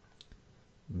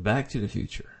 Back to the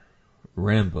Future.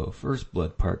 Rambo, First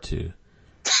Blood Part 2.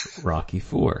 Rocky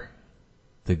 4.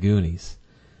 The Goonies.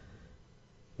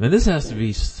 Man, this has to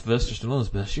be Sylvester Stallone's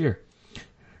best year.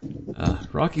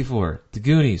 Rocky 4. The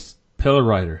Goonies. Pale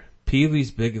Rider.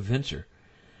 Pee-wee's Big Adventure.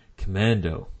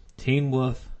 Commando. Teen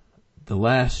Wolf. The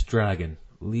Last Dragon.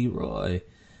 Leroy.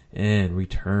 And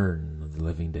Return of the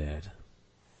Living Dead.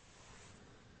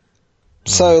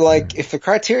 So, like, if the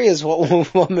criteria is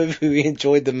what movie we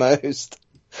enjoyed the most,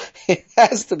 it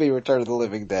has to be Return of the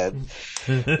Living Dead.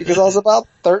 Because I was about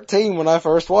 13 when I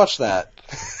first watched that.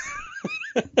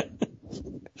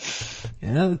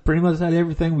 Yeah, pretty much had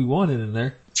everything we wanted in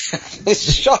there. It's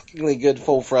shockingly good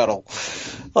Full Throttle.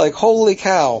 Like, holy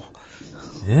cow.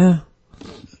 Yeah.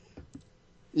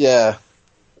 Yeah.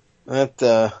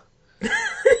 That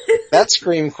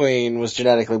Scream Queen was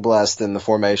genetically blessed in the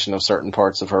formation of certain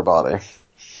parts of her body.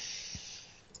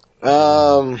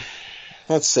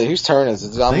 Let's see, whose turn is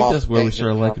it? I think that's where we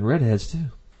started liking redheads too.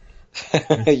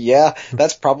 Yeah,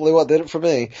 that's probably what did it for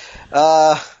me.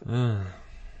 Out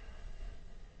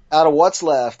of what's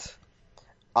left,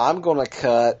 I'm gonna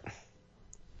cut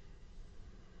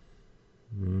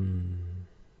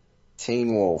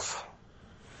Teen Wolf.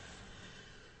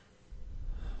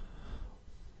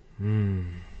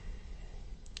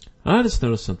 I just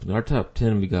noticed something. Our top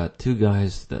 10, we got two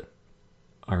guys that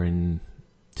are in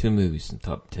two movies in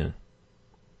top 10.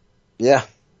 Yeah.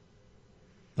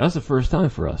 That's the first time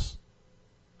for us.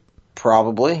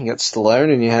 Probably. You got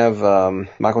Stallone and you have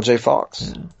Michael J.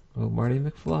 Fox. Yeah. Oh, Marty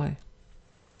McFly.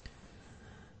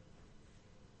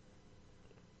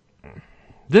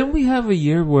 Didn't we have a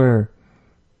year where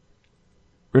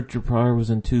Richard Pryor was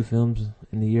in 2 films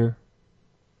in the year?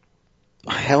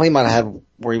 Hell, he might have had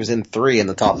where he was in 3 in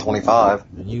the top 25.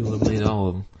 And you eliminated all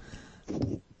of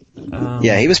them.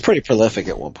 Yeah, he was pretty prolific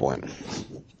at one point.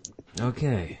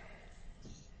 Okay.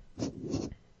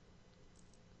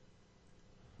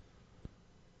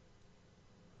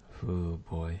 Oh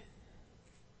boy.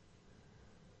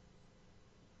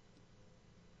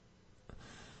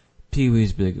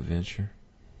 Pee-wee's Big Adventure.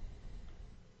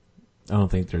 I don't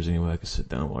think there's any way I could sit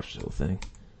down and watch the whole thing.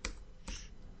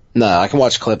 No, I can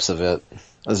watch clips of it.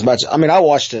 I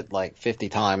watched it like 50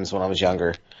 times when I was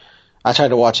younger. I tried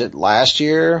to watch it last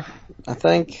year, I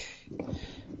think,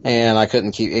 and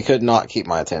it could not keep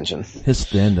my attention. His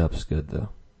stand-up's good though.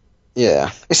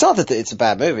 Yeah. It's not that it's a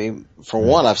bad movie. For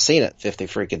one, I've seen it 50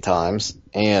 freaking times,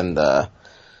 and,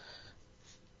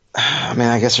 I mean,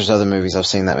 I guess there's other movies I've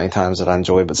seen that many times that I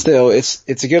enjoy, but still, it's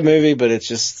a good movie, but it's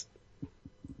just,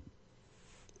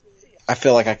 I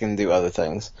feel like I can do other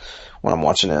things when I'm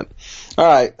watching it.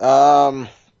 Alright, out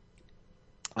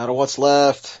of what's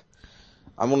left,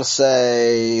 I'm gonna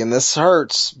say, and this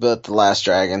hurts, but The Last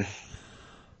Dragon.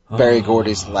 Barry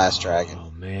Gordy's The Last Dragon.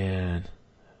 Oh man.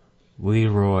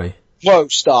 Leroy. Whoa,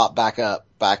 stop, back up.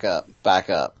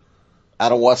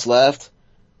 Out of what's left,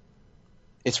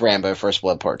 it's Rambo First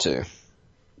Blood Part 2.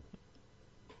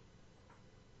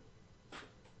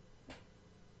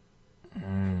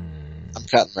 I'm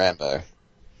cutting Rambo.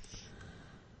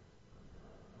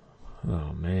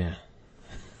 Oh man.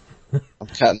 I'm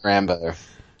cutting Rambo.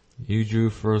 You drew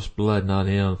First Blood, not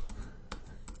him.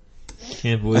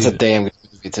 Can't believe That's a it. damn good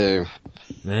movie too.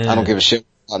 Man. I don't give a shit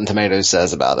what Rotten Tomatoes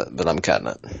says about it, but I'm cutting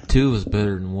it. 2 was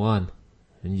better than 1.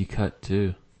 And you cut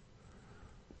 2.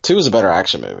 2 is a better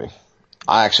action movie.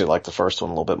 I actually like the first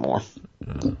one a little bit more.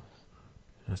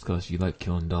 That's cause you like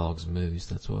killing dogs in movies,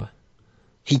 that's why.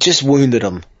 He just wounded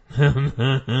him.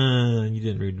 You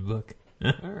didn't read the book.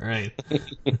 Alright.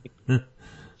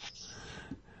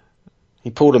 He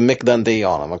pulled a Mick Dundee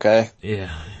on him, okay?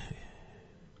 Yeah.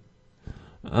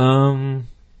 Oh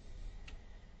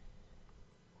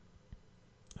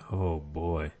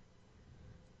boy.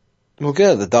 Well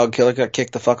good, the dog killer got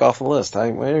kicked the fuck off the list.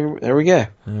 There we go.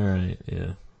 Alright,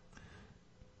 yeah.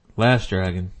 Last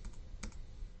Dragon.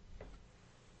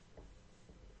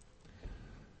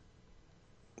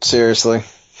 Seriously.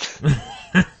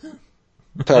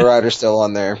 Pet Rider's still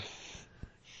on there.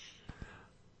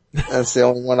 That's the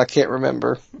only one I can't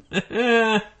remember.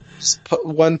 Just put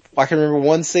I can remember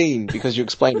one scene because you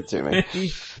explained it to me.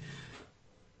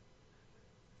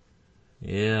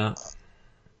 Yeah.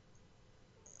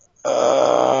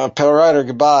 Pet Rider,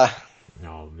 goodbye.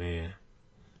 Oh man.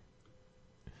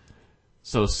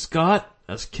 So Scott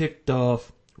has kicked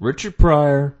off Richard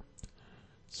Pryor,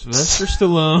 Sylvester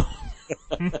Stallone,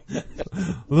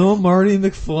 Little Marty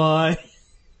McFly,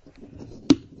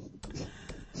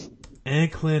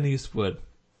 and Clint Eastwood.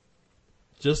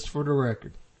 Just for the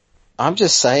record. I'm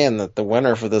just saying that the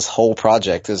winner for this whole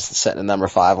project is sitting at number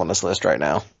 5 on this list right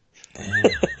now.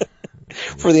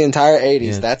 For the entire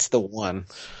 80s, Yeah. that's the one.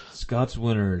 Scott's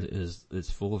winner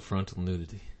is full of frontal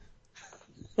nudity.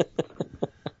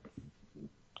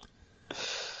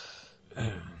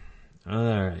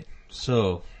 Alright,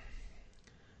 so,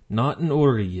 not in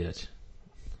order yet.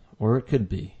 Or it could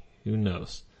be. Who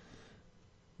knows?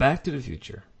 Back to the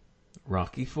Future.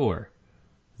 Rocky IV.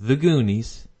 The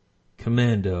Goonies.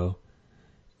 Commando.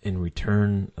 And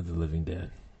Return of the Living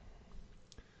Dead.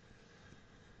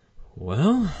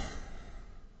 Well,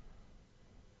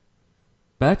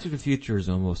 Back to the Future is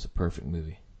almost a perfect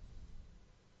movie.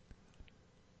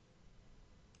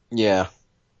 Yeah.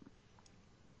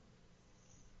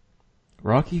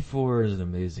 Rocky IV is an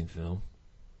amazing film.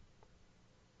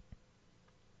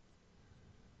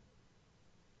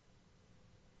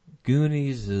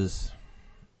 Goonies is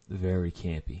very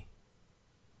campy.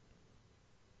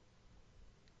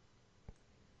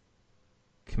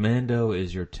 Commando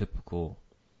is your typical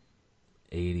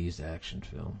 80s action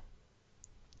film.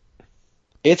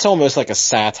 It's almost like a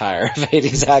satire of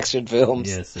 80s action films.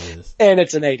 Yes, it is. And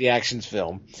it's an 80s action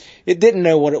film. It didn't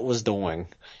know what it was doing.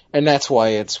 And that's why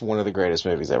it's one of the greatest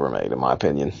movies ever made, in my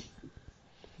opinion.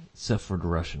 Except for the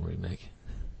Russian remake.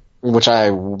 Which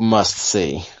I must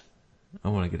see. I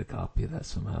want to get a copy of that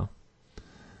somehow.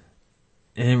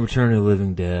 And Return of the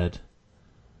Living Dead.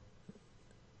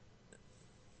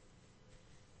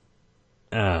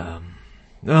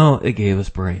 Well, it gave us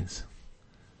brains.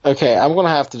 Okay, I'm gonna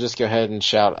have to just go ahead and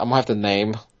shout. I'm gonna have to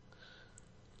name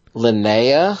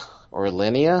Linnea or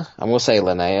Linnea. I'm gonna say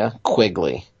Linnea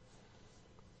Quigley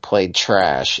played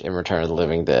trash in Return of the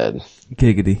Living Dead.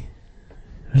 Giggity.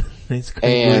 It's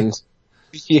crazy. And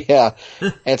yeah,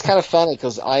 and it's kind of funny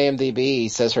because IMDb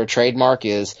says her trademark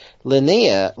is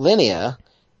Linnea,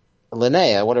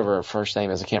 whatever her first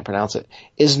name is, I can't pronounce it,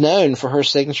 is known for her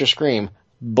signature scream,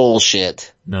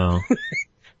 bullshit. No.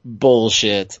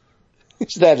 Bullshit.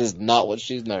 That is not what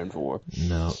she's known for.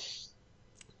 No.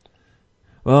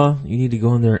 Well, you need to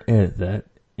go in there and edit that.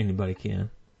 Anybody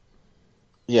can.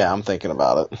 Yeah, I'm thinking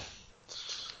about it.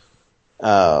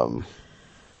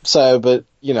 But,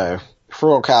 you know, if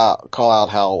we're gonna call out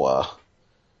how,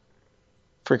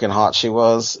 freaking hot she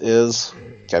is,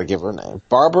 gotta give her a name.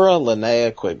 Barbara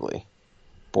Linnea Quigley.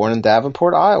 Born in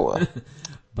Davenport, Iowa.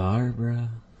 Barbara.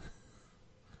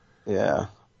 Yeah.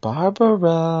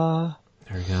 Barbara.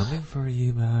 They're coming for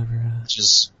you, Barbara. Which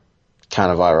is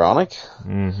kind of ironic.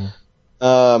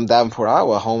 Mm-hmm. Davenport,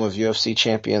 Iowa, home of UFC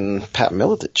champion Pat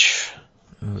Miletich.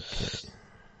 Okay.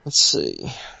 Let's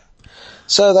see.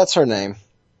 So that's her name.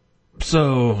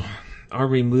 So, are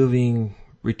we moving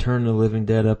Return of the Living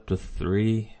Dead up to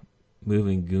 3?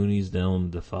 Moving Goonies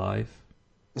down to 5?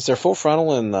 Is there Full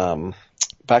Frontal in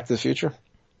Back to the Future?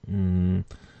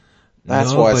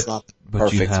 That's No, why but, it's not the but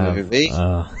perfect you have, movie.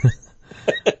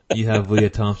 You have Leah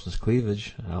Thompson's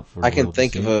cleavage out for I can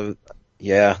think of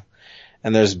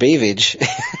and there's Beavage.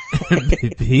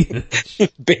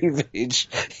 Beavage.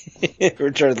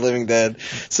 Return of the Living Dead.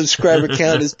 Subscriber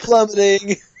count is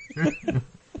plummeting.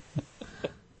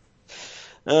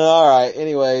 Alright,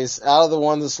 anyways, out of the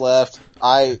one that's left,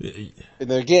 and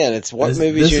again, it's what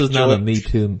movies you enjoy. This is not a Me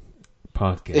Too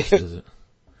podcast, is it?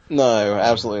 No,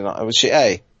 absolutely not.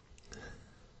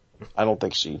 I don't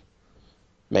think she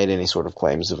made any sort of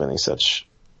claims of any such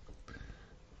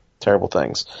terrible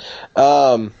things.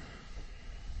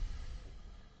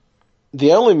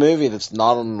 The only movie that's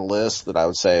not on the list that I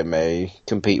would say may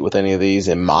compete with any of these,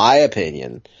 in my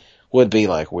opinion, would be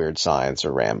like Weird Science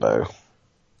or Rambo.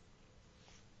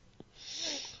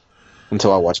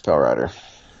 Until I watch Pale Rider.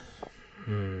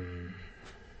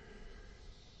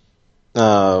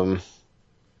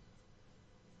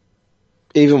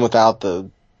 Even without the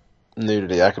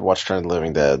nudity, I could watch Return of the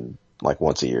Living Dead like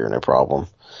once a year, no problem.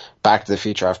 Back to the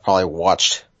Future, I've probably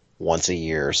watched once a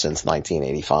year since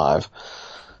 1985.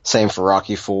 Same for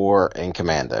Rocky IV and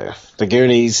Commando. The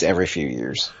Goonies every few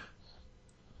years.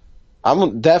 I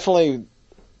would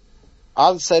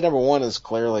say number one is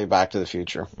clearly Back to the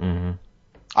Future. Mm-hmm.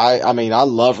 I mean, I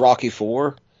love Rocky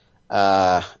IV.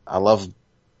 I love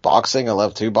boxing. I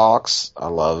love 2-box. I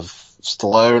love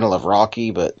Stallone. I love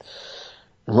Rocky, but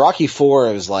Rocky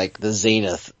IV is like the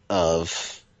zenith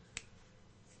of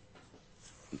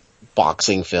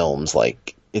boxing films.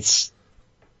 Like, it's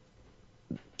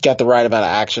got the right amount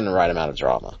of action and the right amount of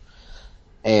drama.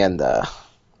 And,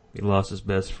 he lost his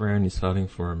best friend. He's fighting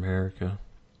for America.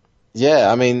 Yeah,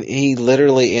 I mean, he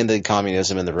literally ended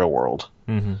communism in the real world.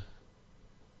 Mm-hmm.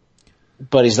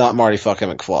 But he's not Marty fucking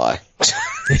McFly.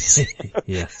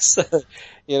 Yeah. So,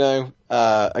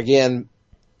 again,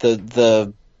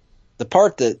 the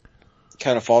part that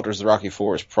kind of falters the Rocky IV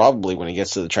is probably when he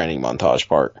gets to the training montage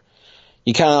part.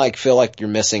 You kind of like feel like you're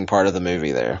missing part of the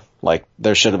movie there. Like,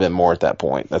 there should have been more at that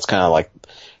point. That's kind of like,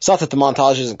 it's not that the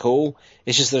montage isn't cool.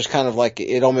 It's just there's kind of like,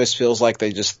 it almost feels like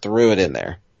they just threw it in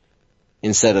there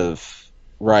instead of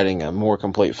writing a more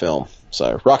complete film.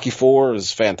 So Rocky IV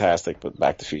is fantastic, but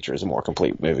Back to the Future is a more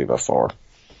complete movie by far.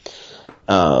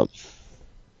 And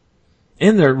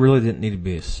there really didn't need to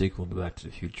be a sequel to Back to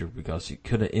the Future because you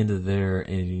could have ended there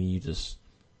and you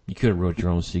could have wrote your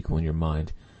own sequel in your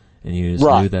mind. And you just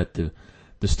knew that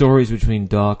the stories between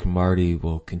Doc and Marty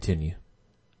will continue.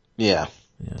 Yeah.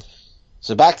 Yeah.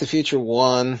 So Back to the Future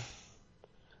 1,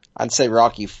 I'd say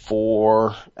Rocky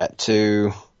IV at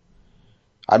 2.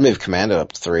 I'd move Commando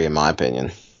up to 3 in my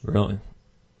opinion. Really?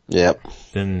 Yep.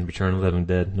 Then Return of the Living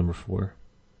Dead, number 4.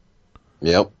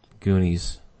 Yep.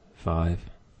 Goonies, 5.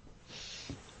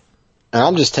 And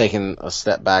I'm just taking a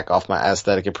step back off my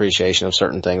aesthetic appreciation of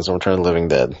certain things on Return of the Living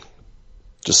Dead.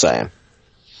 Just saying.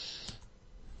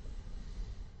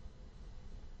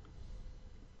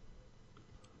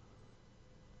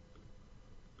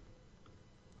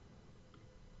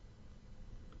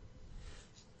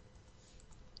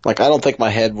 Like, I don't think my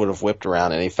head would have whipped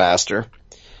around any faster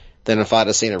than if I'd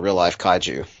have seen a real life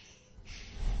kaiju.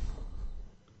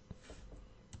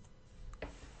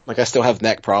 Like, I still have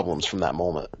neck problems from that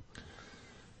moment.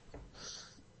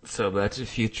 So Back to the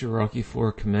Future, Rocky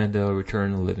IV, Commando,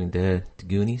 Return of the Living Dead, the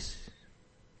Goonies.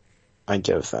 I'd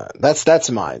go with that. That's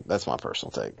my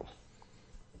personal take.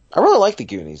 I really like the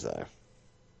Goonies though.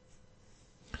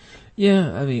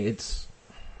 Yeah, I mean it's.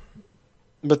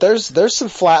 But there's some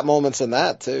flat moments in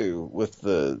that too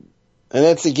and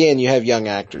that's again, you have young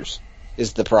actors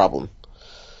is the problem.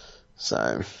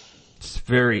 So. It's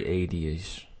very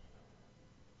 80-ish.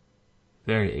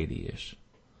 Very 80-ish.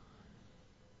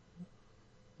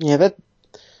 Yeah,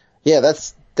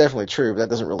 that's definitely true, but that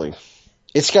doesn't really,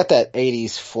 it's got that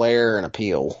 80s flair and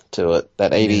appeal to it,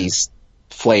 that 80s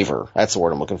flavor. That's the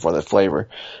word I'm looking for, that flavor.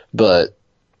 But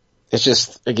it's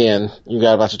just, again, you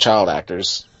got a bunch of child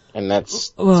actors, and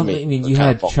that's, well, I mean, you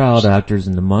had child actors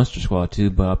in the Monster Squad too,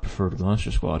 but I prefer the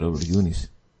Monster Squad over the Goonies.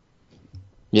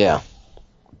 Yeah.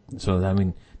 So, I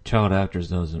mean, child actors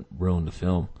doesn't ruin the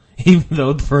film. Even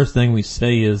though the first thing we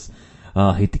say is,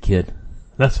 hate the kid.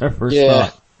 That's our first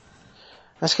thought.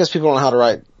 That's because people don't know how to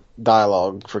write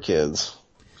dialogue for kids.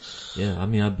 Yeah, I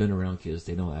mean, I've been around kids.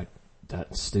 They don't act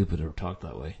that stupid or talk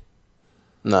that way.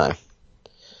 No.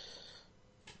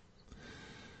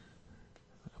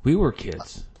 We were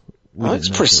kids. Well, it's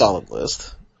a pretty solid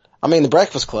list. I mean, the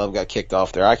Breakfast Club got kicked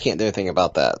off there. I can't do anything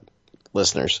about that,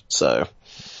 listeners. So.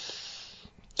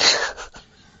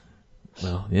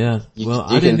 Well, yeah. Well,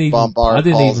 I didn't even put,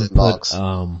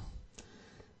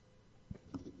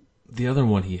 the other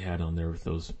one he had on there with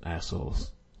those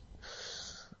assholes.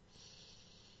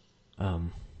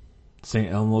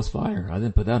 St. Elmo's Fire. I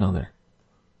didn't put that on there.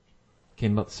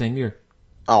 Came out the same year.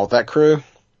 Oh, that crew?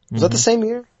 Was that the same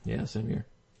year? Yeah, same year.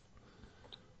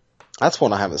 That's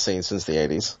one I haven't seen since the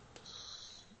 80s.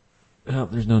 Well,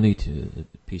 there's no need to.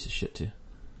 A piece of shit too.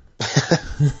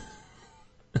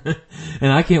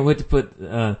 And I can't wait to put,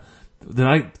 did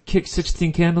I kick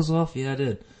 16 Candles off? Yeah, I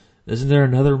did. Isn't there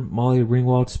another Molly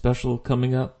Ringwald special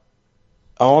coming up?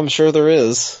 Oh, I'm sure there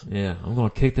is. Yeah, I'm gonna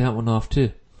kick that one off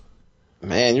too.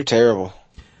 Man, you're terrible.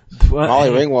 What? Molly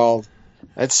Ringwald.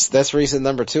 That's recent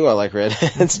number 2 I like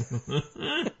redheads.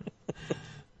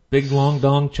 Big Long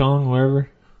Dong Chong, wherever.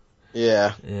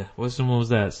 Yeah. Yeah. What one was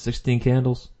that? 16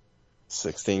 Candles?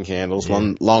 16 Candles.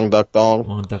 Yeah. Long Duck Dong.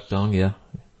 Long Duck Dong, yeah.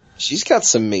 She's got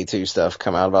some Me Too stuff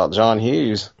come out about John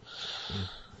Hughes.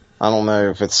 I don't know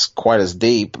if it's quite as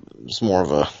deep. It's more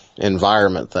of a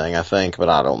environment thing, I think, but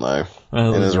I don't know.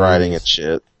 Well, in his writing and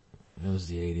shit. It was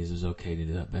the 80s. It was okay to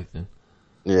do that back then.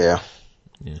 Yeah.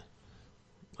 Yeah.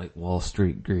 Like Wall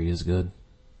Street Greed is good.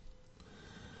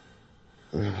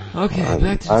 Okay,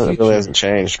 back to the future. It really hasn't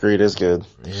changed. Greed is good.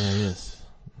 Yeah, it is.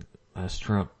 That's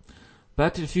Trump.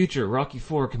 Back to the Future, Rocky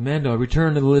IV, Commando,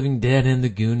 Return of the Living Dead, and The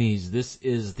Goonies. This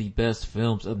is the best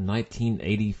films of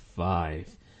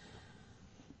 1985.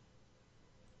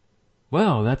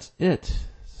 Well, that's it.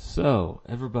 So,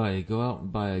 everybody go out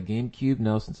and buy a GameCube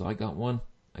now since I got one.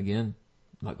 Again,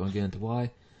 not going to get into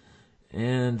why.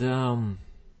 And,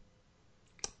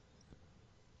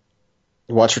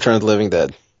 watch Return of the Living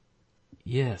Dead.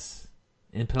 Yes.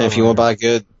 And if you want to buy a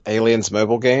good Aliens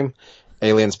mobile game,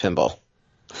 Aliens Pinball.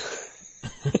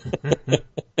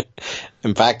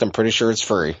 In fact, I'm pretty sure it's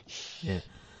free. Yeah.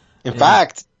 In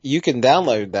fact, you can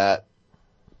download that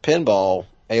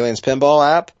Aliens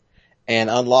Pinball app and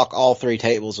unlock all 3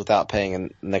 tables without paying a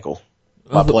nickel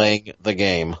by playing the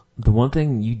game. The one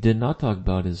thing you did not talk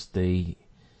about is they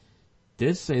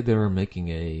did say they were making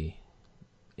a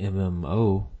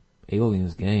MMO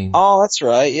Aliens game. Oh, that's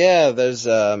right. Yeah, there's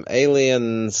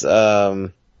Aliens.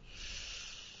 The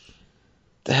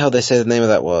hell they say the name of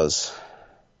that was?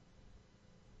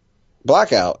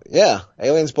 Blackout. Yeah,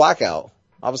 Aliens Blackout.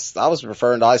 I was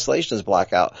referring to Isolation as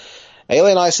Blackout.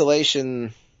 Alien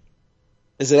Isolation.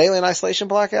 Is it Alien Isolation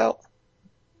Blackout?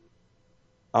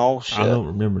 Oh shit! I don't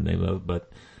remember the name of it,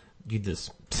 but you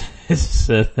just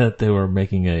said that they were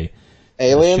making a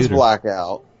Aliens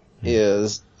Blackout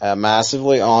is a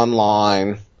massively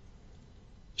online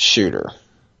shooter.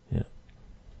 Yeah.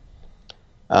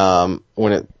 I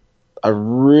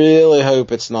really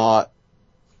hope it's not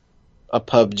a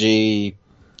PUBG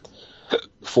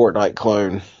Fortnite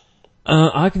clone.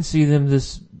 I can see them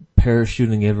just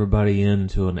parachuting everybody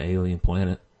into an alien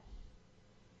planet.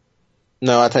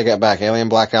 No, I take that back. Alien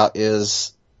Blackout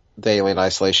is the Alien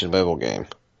Isolation mobile game.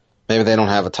 Maybe they don't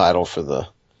have a title for the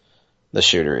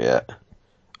shooter yet.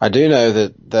 I do know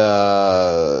that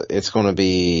there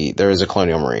is a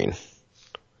Colonial Marine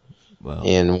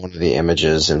in one of the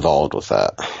images involved with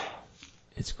that.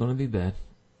 It's going to be bad.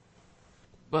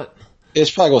 But it's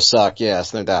probably going to suck,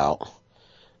 yes, no doubt.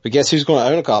 But guess who's going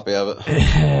to own a copy of it?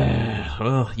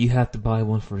 Well, you have to buy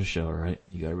one for the show, right?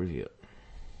 You got to review it.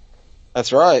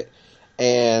 That's right.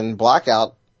 And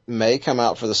Blackout may come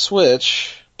out for the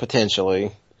Switch,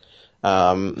 potentially.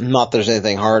 Not that there's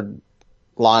anything hard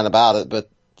lying about it, but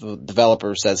the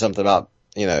developer said something about,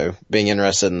 being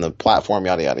interested in the platform,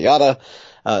 yada, yada, yada.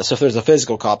 So if there's a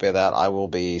physical copy of that, I will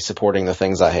be supporting the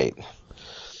things I hate.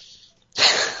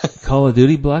 Call of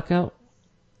Duty Blackout?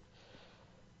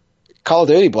 Call of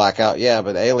Duty Blackout, yeah,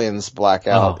 but Aliens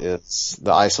Blackout is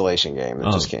the Isolation game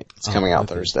that just came. It's coming out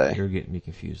Thursday. You're getting me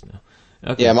confused now.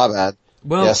 Okay. Yeah, my bad.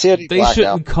 Well, yeah, COD they Blackout.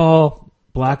 shouldn't call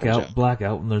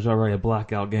Blackout when there's already a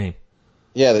Blackout game.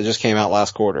 Yeah, that just came out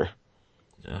last quarter.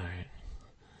 Alright.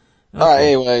 Okay. Alright,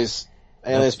 anyways.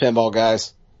 Aliens Pinball,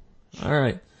 guys.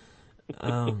 Alright.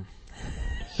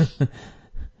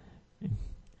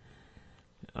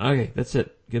 Okay, that's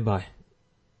it. Goodbye.